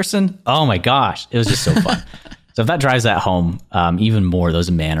to this person. Oh my gosh. It was just so fun. So if that drives that home, even more, those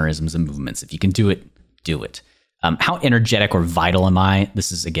mannerisms and movements, if you can do it, do it. How energetic or vital am I?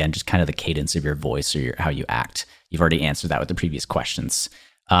 This is, again, just kind of the cadence of your voice or how you act. You've already answered that with the previous questions.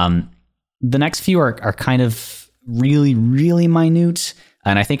 The next few are kind of really, really minute.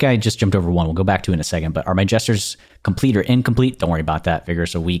 And I think I just jumped over one. We'll go back to it in a second. But are my gestures complete or incomplete? Don't worry about that.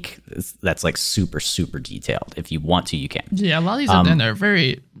 Vigorous or weak. That's like super, super detailed. If you want to, you can. Yeah, a lot of these are they're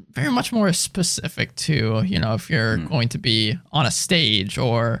very, very much more specific to, if you're going to be on a stage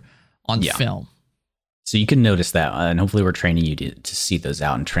or on film. So you can notice that. And hopefully we're training you to see those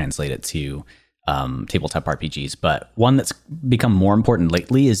out and translate it to tabletop RPGs. But one that's become more important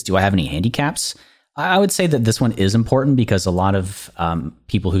lately is, do I have any handicaps? I would say that this one is important because a lot of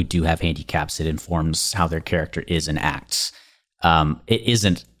people who do have handicaps, it informs how their character is and acts. It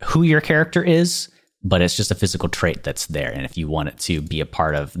isn't who your character is, but it's just a physical trait that's there. And if you want it to be a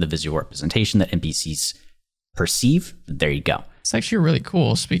part of the visual representation that NPCs perceive, there you go. It's actually really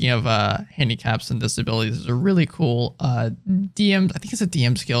cool. Speaking of handicaps and disabilities, there's a really cool DM, I think it's a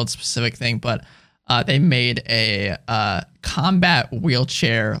DM's Guild specific thing, but they made a combat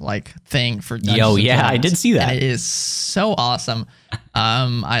wheelchair like thing for Dungeons I did see that. And it is so awesome.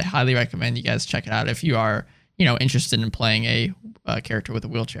 I highly recommend you guys check it out if you are, interested in playing a character with a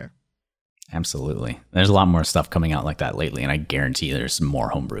wheelchair. Absolutely. There's a lot more stuff coming out like that lately, and I guarantee there's more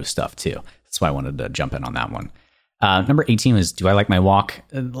homebrew stuff too. That's why I wanted to jump in on that one. Number 18 is, do I like my walk?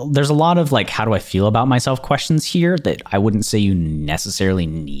 There's a lot of like, how do I feel about myself questions here that I wouldn't say you necessarily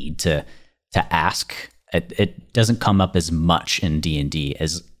need to ask. It doesn't come up as much in D&D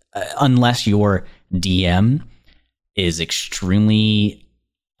as unless your DM is extremely,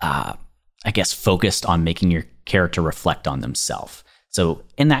 focused on making your character reflect on themselves. So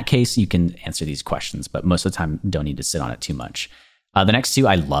in that case, you can answer these questions, but most of the time, don't need to sit on it too much. The next two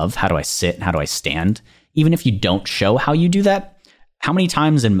I love. How do I sit and how do I stand? Even if you don't show how you do that, how many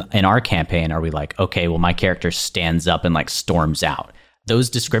times in our campaign are we like, okay, well, my character stands up and like storms out? Those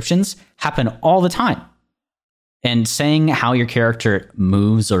descriptions happen all the time. And saying how your character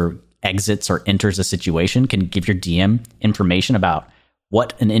moves or exits or enters a situation can give your DM information about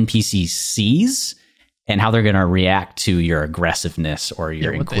what an NPC sees and how they're going to react to your aggressiveness or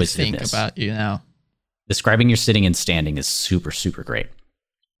your inquisitiveness. What they think about you now. Describing your sitting and standing is super, super great.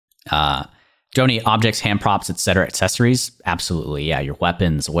 Donate objects, hand props, etc., accessories. Absolutely, yeah. Your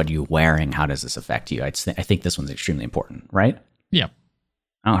weapons. What are you wearing? How does this affect you? I think this one's extremely important, right? Yeah.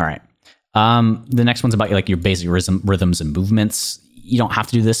 All right. The next one's about like your basic rhythms and movements. You don't have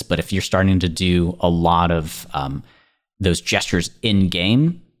to do this, but if you're starting to do a lot of those gestures in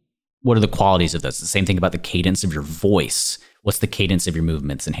game, what are the qualities of those? The same thing about the cadence of your voice. What's the cadence of your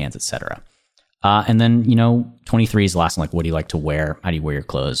movements and hands, etc. And then 23 is the last one. Like, what do you like to wear? How do you wear your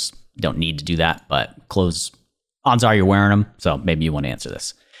clothes? You don't need to do that, but clothes, odds are you're wearing them. So maybe you want to answer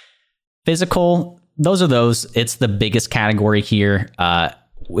this. Physical, those are those. It's the biggest category here.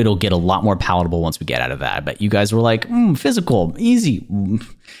 It'll get a lot more palatable once we get out of that. But you guys were like, physical, easy.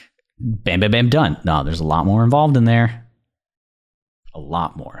 Bam, bam, bam, done. No, there's a lot more involved in there. A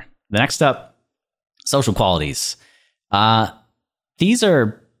lot more. The next up, social qualities. These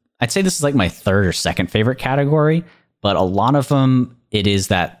are, I'd say this is like my third or second favorite category, but a lot of them, it is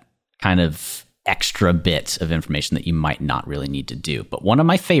that kind of extra bit of information that you might not really need to do. But one of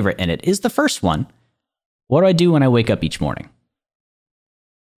my favorite, and it is the first one, what do I do when I wake up each morning?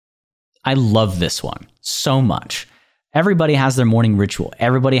 I love this one so much. Everybody has their morning ritual.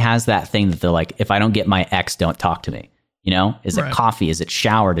 Everybody has that thing that they're like, if I don't get my X, don't talk to me. Is it coffee? Is it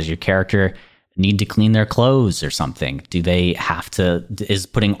shower? Does your character need to clean their clothes or something? Do they have to, is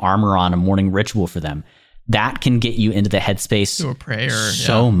putting armor on a morning ritual for them? That can get you into the headspace to a prayer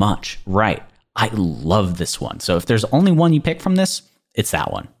so much. Right. I love this one. So if there's only one you pick from this, it's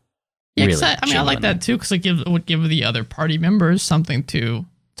that one. Yeah, really, I like that too, because it would give the other party members something to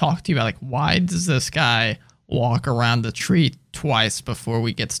talk to you about. Like, why does this guy walk around the tree twice before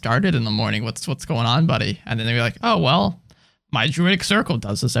we get started in the morning? What's going on, buddy? And then they'd be like, oh, well, my druidic circle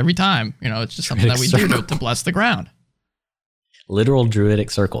does this every time. It's just something that we do to bless the ground. Literal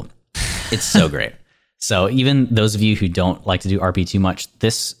druidic circle. It's so great. So even those of you who don't like to do RP too much,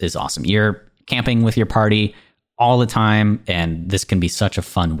 this is awesome. You're camping with your party all the time, and this can be such a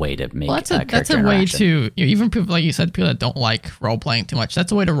fun way to make that's a way to, even people, like you said, people that don't like role playing too much,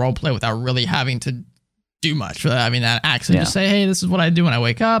 that's a way to role play without really having to do much. Without having that accent, just say, hey, this is what I do when I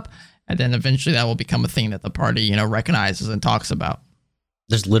wake up, and then eventually that will become a thing that the party recognizes and talks about.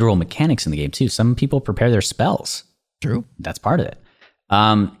 There's literal mechanics in the game too. Some people prepare their spells. True. That's part of it.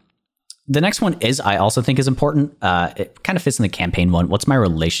 The next one is, I also think is important. It kind of fits in the campaign one. What's my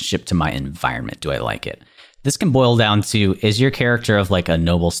relationship to my environment? Do I like it? This can boil down to, is your character of like a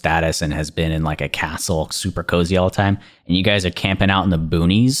noble status and has been in like a castle super cozy all the time, and you guys are camping out in the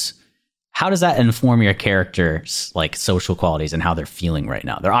boonies? How does that inform your character's like social qualities and how they're feeling right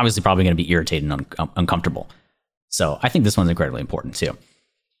now? They're obviously probably going to be irritated and uncomfortable. So I think this one's incredibly important too.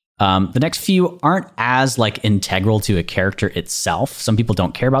 The next few aren't as like integral to a character itself. Some people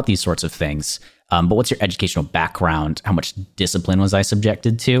don't care about these sorts of things. But what's your educational background? How much discipline was I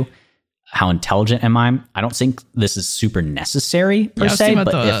subjected to? How intelligent am I? I don't think this is super necessary per se.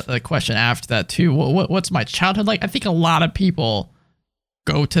 But the question after that too. What's my childhood like? I think a lot of people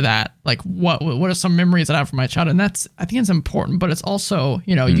go to that. Like, what are some memories that I have from my childhood? And I think it's important, but it's also,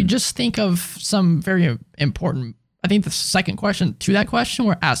 you just think of some very important. I think the second question to that question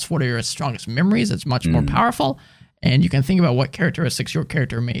were asked, what are your strongest memories? It's much more powerful. And you can think about what characteristics your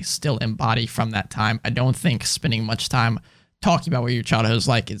character may still embody from that time. I don't think spending much time talking about what your childhood is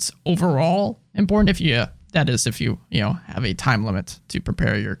like is overall important if you have a time limit to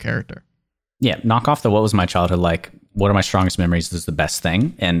prepare your character. Yeah, knock off the what was my childhood like, what are my strongest memories is the best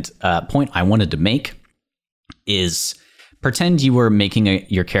thing. And point I wanted to make is pretend you were making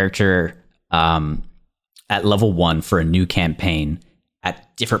your character at level 1 for a new campaign,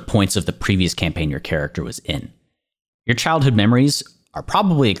 at different points of the previous campaign your character was in. Your childhood memories are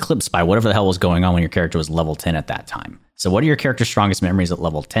probably eclipsed by whatever the hell was going on when your character was level 10 at that time. So what are your character's strongest memories at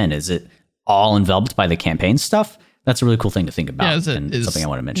level 10? Is it all enveloped by the campaign stuff? That's a really cool thing to think about, and something I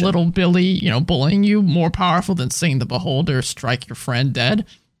want to mention. Little Billy, bullying you more powerful than seeing the beholder strike your friend dead?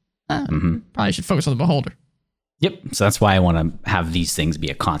 Probably should focus on the beholder. Yep. So that's why I want to have these things be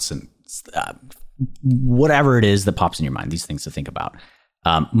a constant, whatever it is that pops in your mind, these things to think about.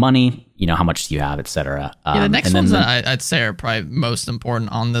 Money, how much do you have, etc. The next ones that I'd say are probably most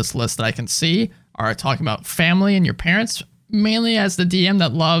important on this list that I can see are talking about family and your parents, mainly as the DM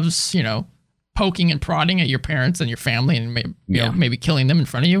that loves, poking and prodding at your parents and your family and maybe killing them in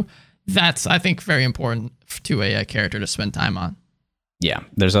front of you. That's, I think, very important to a character to spend time on. Yeah,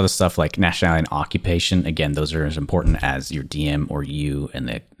 there's other stuff like nationality and occupation. Again, those are as important as your DM or you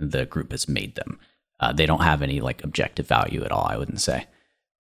and the group has made them. They don't have any objective value at all, I wouldn't say.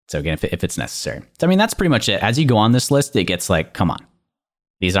 So again, if it's necessary. So, that's pretty much it. As you go on this list, it gets come on.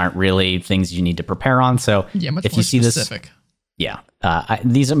 These aren't really things you need to prepare on. So if you see specific.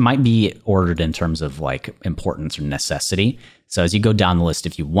 These might be ordered in terms of importance or necessity. So as you go down the list,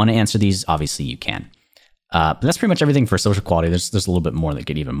 if you want to answer these, obviously you can. But that's pretty much everything for social quality. There's a little bit more that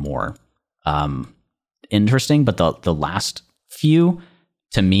get even more interesting. But the last few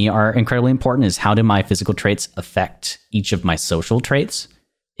to me are incredibly important. Is how do my physical traits affect each of my social traits?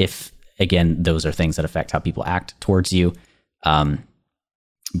 If again, those are things that affect how people act towards you.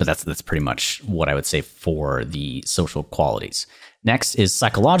 But that's pretty much what I would say for the social qualities. Next is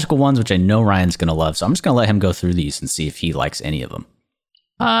psychological ones, which I know Ryan's going to love. So I'm just going to let him go through these and see if he likes any of them.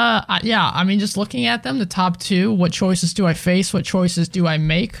 Just looking at them, the top two, what choices do I face? What choices do I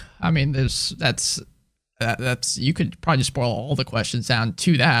make? That's you could probably just boil all the questions down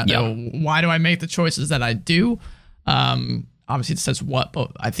to that. Yeah. Why do I make the choices that I do? Obviously it says what,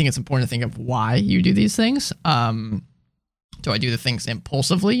 but I think it's important to think of why you do these things. Do I do the things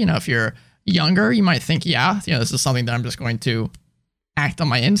impulsively? If you're younger, you might think, this is something that I'm just going to act on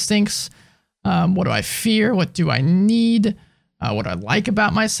my instincts. What do I fear? What do I need? What do I like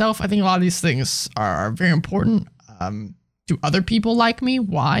about myself? I think a lot of these things are very important. Do other people like me?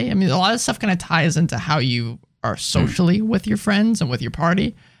 Why? A lot of stuff kind of ties into how you are socially with your friends and with your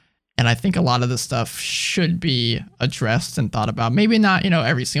party. And I think a lot of this stuff should be addressed and thought about. Maybe not,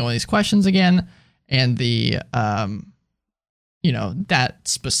 every single one of these questions again and the, that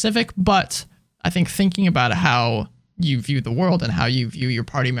specific, but I think thinking about how you view the world and how you view your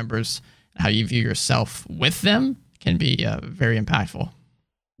party members, how you view yourself with them can be very impactful.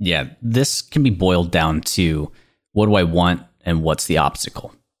 Yeah, this can be boiled down to what do I want and what's the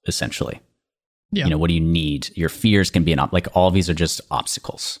obstacle, essentially. Yeah. What do you need? Your fears can be all of these are just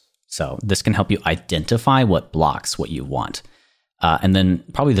obstacles. So this can help you identify what blocks what you want. And then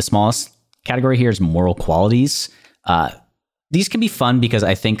probably the smallest category here is moral qualities. These can be fun because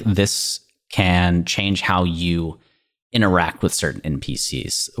I think this can change how you interact with certain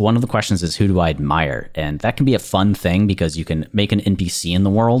NPCs. One of the questions is, who do I admire? And that can be a fun thing because you can make an NPC in the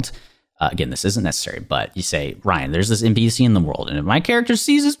world. Again, this isn't necessary, but you say, Ryan, there's this NPC in the world. And if my character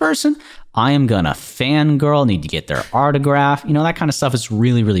sees this person, I am going to fangirl, need to get their autograph. That kind of stuff is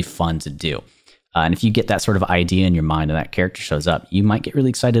really, really fun to do. And if you get that sort of idea in your mind and that character shows up, you might get really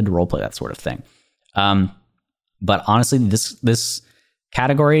excited to roleplay that sort of thing. But honestly, this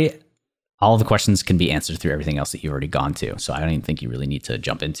category, all of the questions can be answered through everything else that you've already gone to. So I don't even think you really need to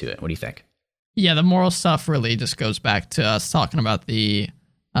jump into it. What do you think? Yeah, the moral stuff really just goes back to us talking about the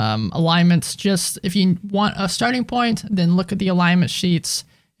alignments. Just if you want a starting point, then look at the alignment sheets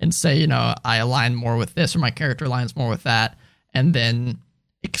and say, I align more with this or my character aligns more with that, and then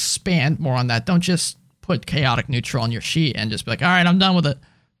expand more on that. Don't just put chaotic neutral on your sheet and just be like, all right, I'm done with it.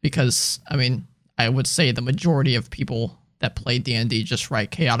 Because, I would say the majority of people that play D&D just write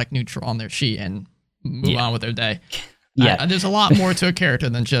chaotic neutral on their sheet and move on with their day. Yeah. There's a lot more to a character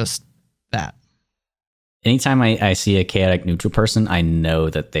than just that. Anytime I see a chaotic neutral person, I know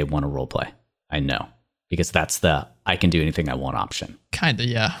that they want to roleplay. I know. Because that's the I can do anything I want option. Kinda,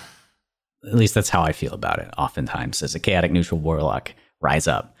 yeah. At least that's how I feel about it oftentimes. As a chaotic neutral warlock, rise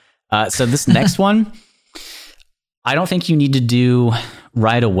up. So this next one, I don't think you need to do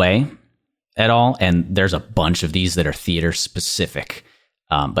right away at all. And there's a bunch of these that are theater specific.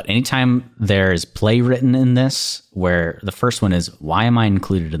 But anytime there's play written in this, where the first one is, why am I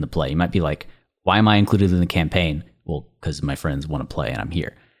included in the play? You might be like, why am I included in the campaign? Well, because my friends want to play and I'm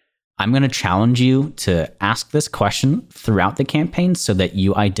here. I'm going to challenge you to ask this question throughout the campaign so that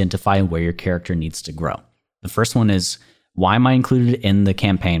you identify where your character needs to grow. The first one is, why am I included in the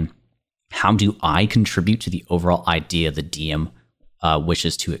campaign? How do I contribute to the overall idea the DM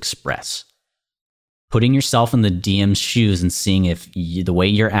wishes to express. Putting yourself in the DM's shoes and seeing if the way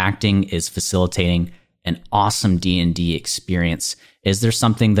you're acting is facilitating an awesome D&D experience. Is there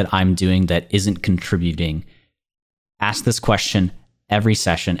something that I'm doing that isn't contributing? Ask this question every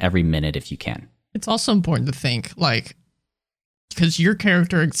session, every minute if you can. It's also important to think, like, because your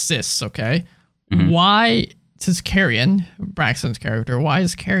character exists, okay? Mm-hmm. Why does Carrion, Braxton's character, why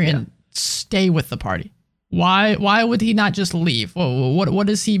does Carrion stay with the party? Why would he not just leave? What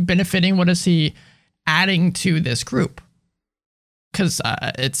is he benefiting? What is he adding to this group? Because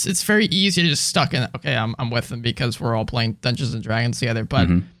it's very easy to just stuck in, okay, I'm with them because we're all playing Dungeons and Dragons together, but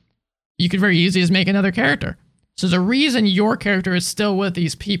you could very easily just make another character. So the reason your character is still with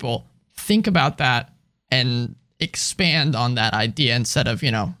these people, think about that and expand on that idea instead of,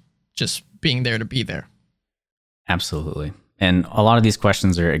 just being there to be there. Absolutely. And a lot of these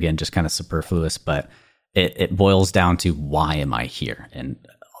questions are, again, just kind of superfluous, but it boils down to why am I here? And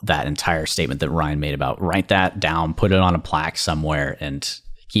that entire statement that Ryan made about write that down, put it on a plaque somewhere, and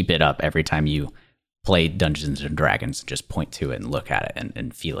keep it up every time you play Dungeons and Dragons. Just point to it and look at it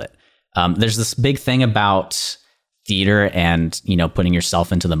and feel it. There's this big thing about theater and, putting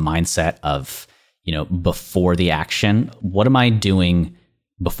yourself into the mindset of, before the action. What am I doing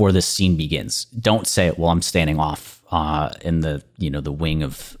before this scene begins? Don't say, well, I'm standing off in the, the wing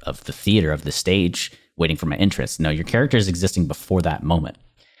of the theater, of the stage, waiting for my entrance. No, your character is existing before that moment.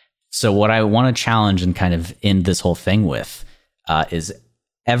 So what I want to challenge and kind of end this whole thing with is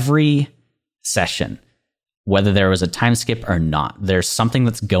every session, whether there was a time skip or not, there's something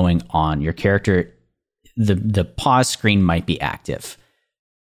that's going on. Your character, the pause screen might be active,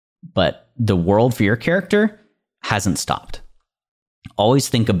 but the world for your character hasn't stopped. Always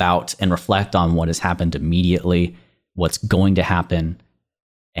think about and reflect on what has happened immediately, what's going to happen,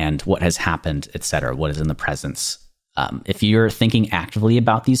 and what has happened, etc., what is in the presence. If you're thinking actively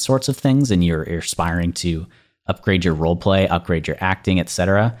about these sorts of things and you're aspiring to upgrade your role play, upgrade your acting,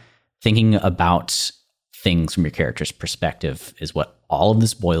 etc., thinking about things from your character's perspective is what all of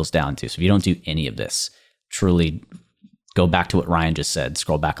this boils down to. So if you don't do any of this, truly go back to what Ryan just said,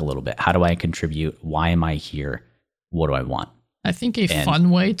 scroll back a little bit. How do I contribute? Why am I here? What do I want? I think fun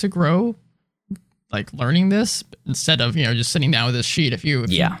way to grow, like learning this instead of, just sitting down with this sheet. If you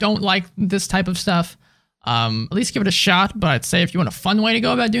don't like this type of stuff, at least give it a shot. But I'd say if you want a fun way to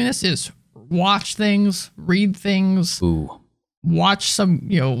go about doing this is watch things, read things, watch some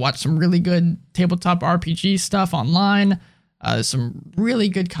really good tabletop RPG stuff online. There's some really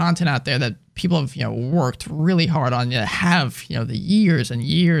good content out there that people have, worked really hard on, have, the years and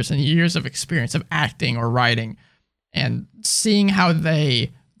years and years of experience of acting or writing, and seeing how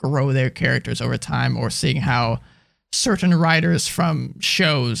they grow their characters over time, or seeing how certain writers from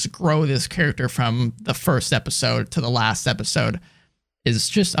shows grow this character from the first episode to the last episode is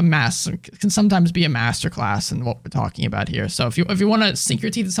just can sometimes be a masterclass in what we're talking about here. So if you want to sink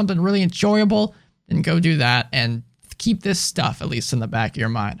your teeth in something really enjoyable, then go do that and keep this stuff at least in the back of your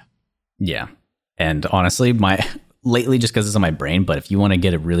mind. Yeah. And honestly, lately, just because it's on my brain, but if you want to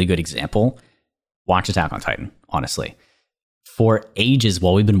get a really good example, watch Attack on Titan, honestly. For ages,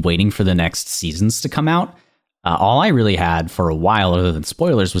 while we've been waiting for the next seasons to come out, all I really had for a while, other than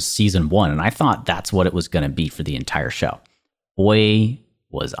spoilers, was season 1. And I thought that's what it was going to be for the entire show. Boy,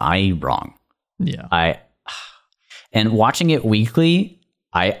 was I wrong. Yeah. And watching it weekly,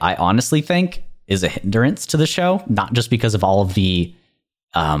 I honestly think is a hindrance to the show, not just because of all of the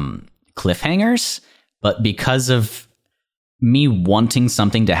cliffhangers, but because of me wanting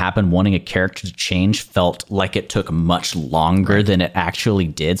something to happen, wanting a character to change, felt like it took much longer than it actually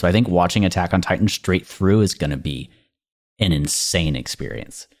did. So I think watching Attack on Titan straight through is going to be an insane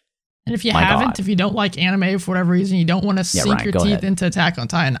experight. And if you if you don't like anime for whatever reason, you don't want to sink your teeth into Attack on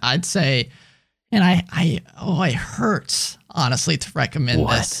Titan, I'd say, and it hurts, honestly, to recommend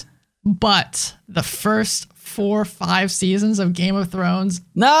this, but the first 4 or 5 seasons of Game of Thrones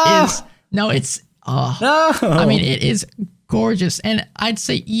I mean, it is gorgeous. And I'd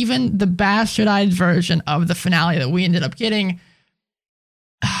say even the bastardized version of the finale that we ended up getting,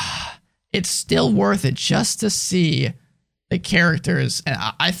 it's still worth it just to see the characters. And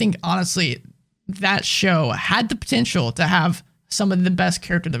I think, honestly, that show had the potential to have some of the best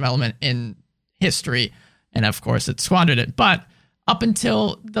character development in history. And of course, it squandered it. But up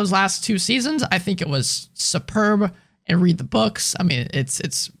until those last 2 seasons, I think it was superb. And read the books. I mean,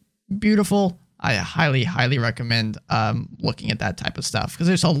 it's beautiful. I highly, highly recommend looking at that type of stuff because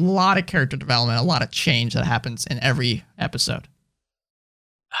there's a lot of character development, a lot of change that happens in every episode.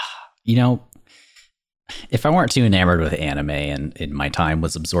 If I weren't too enamored with anime and my time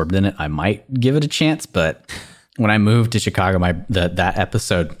was absorbed in it, I might give it a chance. But when I moved to Chicago, that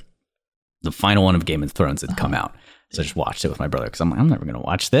episode, the final one of Game of Thrones had come out. So I just watched it with my brother because I'm like, I'm never going to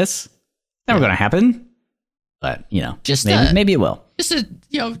watch this. Never going to happen. But, maybe it will. Just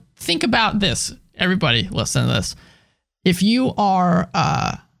to, think about this. Everybody listen to this. If you are,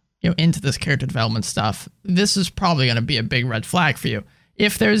 into this character development stuff, this is probably going to be a big red flag for you.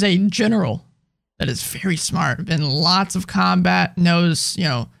 If there's a general that is very smart, been lots of combat, knows,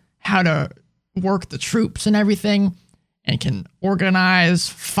 how to work the troops and everything, and can organize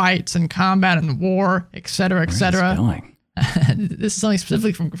fights and combat and war, et cetera, et cetera. This is something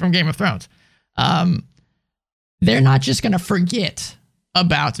specifically from Game of Thrones. They're not just going to forget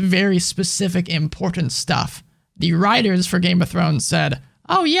about very specific important stuff. The writers for Game of Thrones said,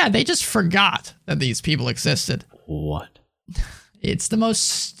 oh yeah, they just forgot that these people existed. What? It's the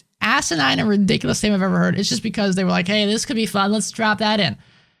most asinine and ridiculous thing I've ever heard. It's just because they were like, hey, this could be fun. Let's drop that in.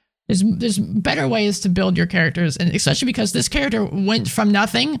 There's better ways to build your characters, and especially because this character went from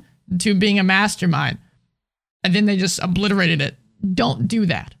nothing to being a mastermind, and then they just obliterated it. Don't do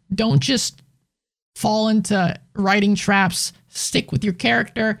that. Don't just fall into writing traps. Stick with your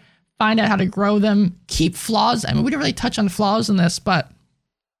character. Find out how to grow them. Keep flaws. I mean, we didn't really touch on flaws in this, but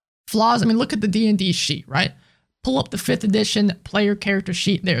flaws, look at the D&D sheet, right? Pull up the 5th edition player character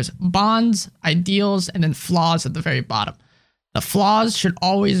sheet. There's bonds, ideals, and then flaws at the very bottom. The flaws should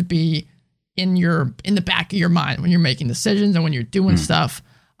always be in the back of your mind when you're making decisions and when you're doing stuff.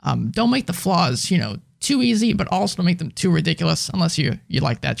 Don't make the flaws, too easy, but also don't make them too ridiculous unless you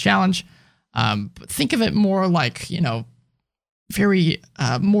like that challenge. But think of it more like, very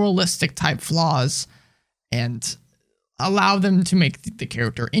moralistic type flaws, and allow them to make the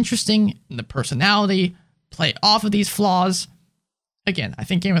character interesting and the personality play off of these flaws. Again, I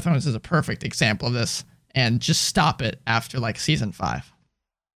think Game of Thrones is a perfect example of this, and just stop it after season 5.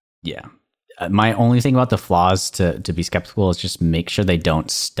 Yeah. My only thing about the flaws to be skeptical is just make sure they don't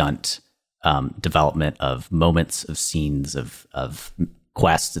stunt development of moments, of scenes, of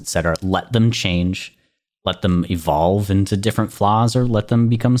quests, etc. Let them change, let them evolve into different flaws, or let them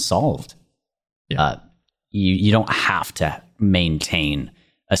become solved. Yeah. You don't have to maintain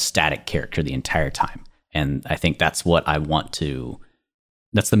a static character the entire time. And I think that's what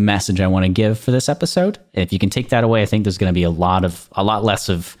that's the message I want to give for this episode. And if you can take that away, I think there's going to be a lot less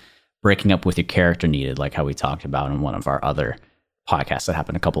of breaking up with your character needed, like how we talked about in one of our other podcasts that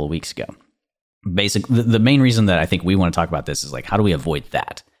happened a couple of weeks ago. Basically, the main reason that I think we want to talk about this is how do we avoid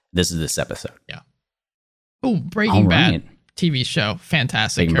that? This is this episode. Yeah. Oh, Breaking Bad TV show.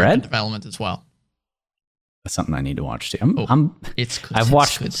 Fantastic character development as well. That's something I need to watch too. I've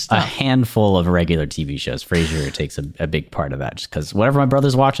watched a handful of regular TV shows. Frasier takes a big part of that, just because whatever my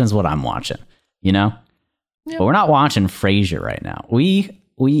brother's watching is what I'm watching, Yep. But we're not watching Frasier right now.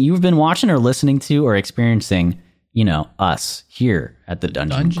 You've been watching or listening to or experiencing, us here at the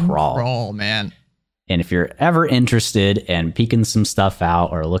Dungeon Crawl, man. And if you're ever interested in peeking some stuff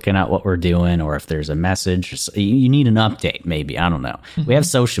out or looking at what we're doing, or if there's a message, you need an update, maybe. I don't know. Mm-hmm. We have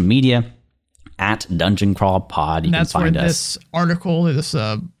social media at Dungeon Crawl Pod. You can find us. This article, this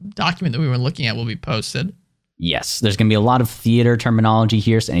document that we were looking at will be posted. Yes, there's going to be a lot of theater terminology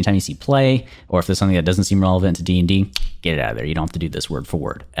here. So anytime you see play, or if there's something that doesn't seem relevant to D&D, get it out of there. You don't have to do this word for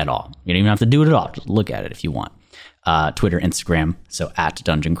word at all. You don't even have to do it at all. Just look at it if you want. Twitter, Instagram, so at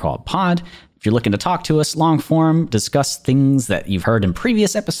Dungeon Crawl Pod. If you're looking to talk to us long form, discuss things that you've heard in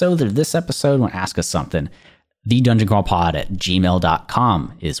previous episodes or this episode, want to ask us something,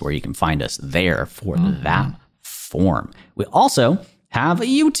 thedungeoncrawlpod@gmail.com is where you can find us there for that form. We also have a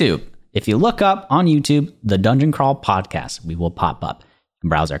YouTube. If you look up on YouTube, the Dungeon Crawl Podcast, we will pop up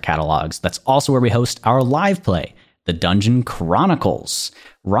and browse our catalogs. That's also where we host our live play, the Dungeon Chronicles.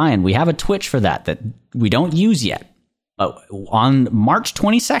 Ryan, we have a Twitch for that we don't use yet. On March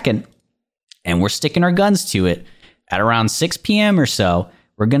 22nd, and we're sticking our guns to it, at around 6 p.m. or so,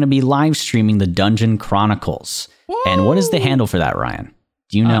 we're going to be live streaming the Dungeon Chronicles. Whoa. And what is the handle for that, Ryan?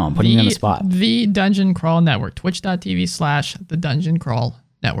 Do you know? I'm putting you on the spot. The Dungeon Crawl Network, twitch.tv/the Dungeon Crawl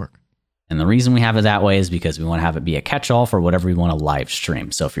Network. And the reason we have it that way is because we want to have it be a catch-all for whatever we want to live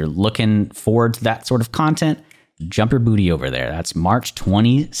stream. So if you're looking forward to that sort of content, jump your booty over there. That's March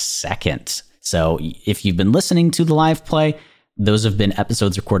 22nd. So if you've been listening to the live play, those have been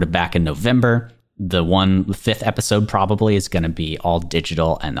episodes recorded back in November. The 5th episode probably is going to be all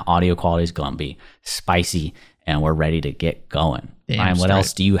digital, and the audio quality is going to be spicy, and we're ready to get going. Ryan, what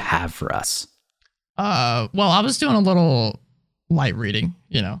else do you have for us? Well, I was doing a little light reading,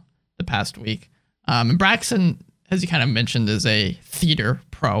 the past week. And Braxton, as you kind of mentioned, is a theater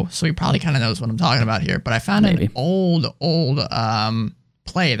pro, so he probably kind of knows what I'm talking about here. But I found an old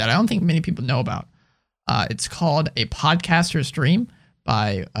play that I don't think many people know about. It's called A Podcaster's Dream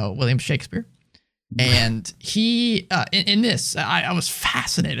by William Shakespeare. And he, in this, I was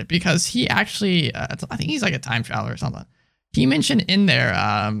fascinated because he actually, I think he's like a time traveler or something. He mentioned in there,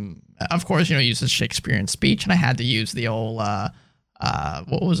 of course, uses Shakespearean speech, and I had to use the old,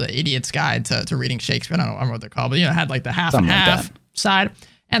 what was it, Idiot's Guide to Reading Shakespeare. I don't remember what they're called, but it had like the half Something and like half that. side.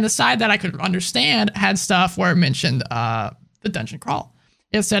 And the side that I could understand had stuff where it mentioned the Dungeon Crawl.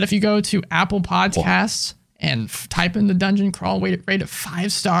 It said if you go to Apple Podcasts and type in the Dungeon Crawl, rate it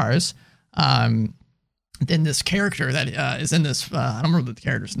 5 stars, then this character that is in this, I don't remember the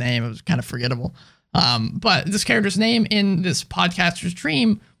character's name. It was kind of forgettable. But this character's name in this podcaster's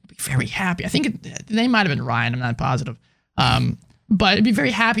dream would be very happy. I think the name might have been Ryan. I'm not positive. But it'd be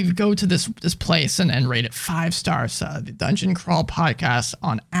very happy if you go to this place and rate it 5 stars. The Dungeon Crawl podcast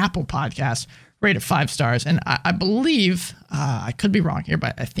on Apple Podcasts, rate it 5 stars. And I believe, I could be wrong here,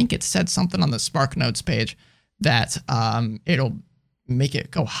 but I think it said something on the Spark Notes page that it'll make it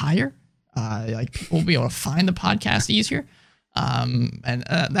go higher. Like people will be able to find the podcast easier. And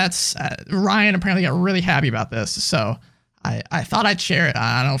that's Ryan apparently got really happy about this. So I thought I'd share it.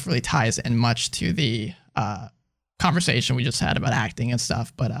 I don't know if it really ties in much to the conversation we just had about acting and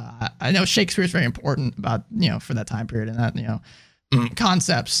stuff, but I know Shakespeare is very important about, for that time period and that,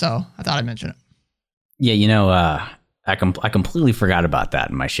 concepts. So I thought I'd mention it. Yeah, I completely forgot about that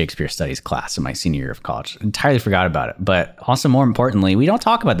in my Shakespeare studies class in my senior year of college. Entirely forgot about it. But also more importantly, we don't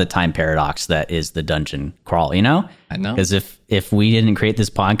talk about the time paradox that is the dungeon crawl, I know. Because if we didn't create this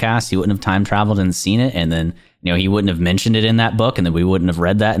podcast, he wouldn't have time traveled and seen it. And then, he wouldn't have mentioned it in that book, and then we wouldn't have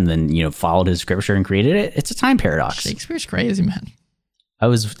read that and then, followed his scripture and created it. It's a time paradox. Shakespeare's crazy, man. I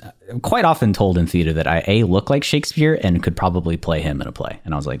was quite often told in theater that I look like Shakespeare and could probably play him in a play.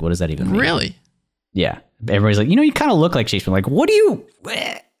 And I was like, what does that even mean? Really? Yeah. Everybody's like, you kind of look like Shakespeare. I'm like, what do you...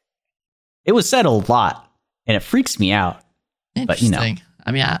 It was said a lot, and it freaks me out. But, Interesting.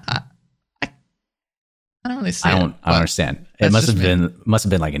 I mean, I don't really see I don't understand. It must have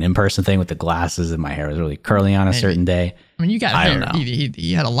been like an in-person thing with the glasses, and my hair was really curly on a certain day. I mean, you got hair. Don't know.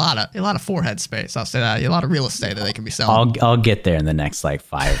 He had a lot of forehead space. I'll say that. A lot of real estate that they can be selling. I'll get there in the next like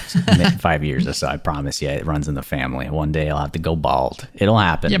 5 years or so. I promise you. It runs in the family. One day I'll have to go bald. It'll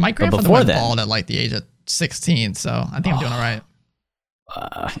happen. Yeah, my But grandfather before went then, bald at like the age of 16, so I think I'm doing all right.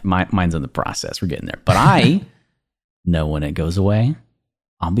 mine's in the process. We're getting there. But I know when it goes away,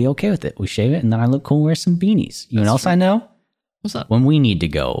 I'll be okay with it. We shave it, and then I look cool and wear some beanies. You know what else I know? What's up? When we need to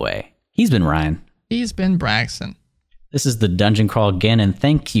go away. He's been Ryan. He's been Braxton. This is the Dungeon Crawl again, and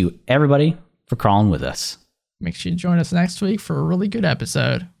thank you, everybody, for crawling with us. Make sure you join us next week for a really good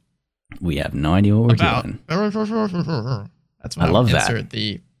episode. We have no idea what we're doing. That's why I love that. insert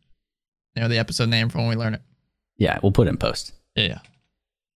the episode name for when we learn it. Yeah, we'll put it in post. Yeah.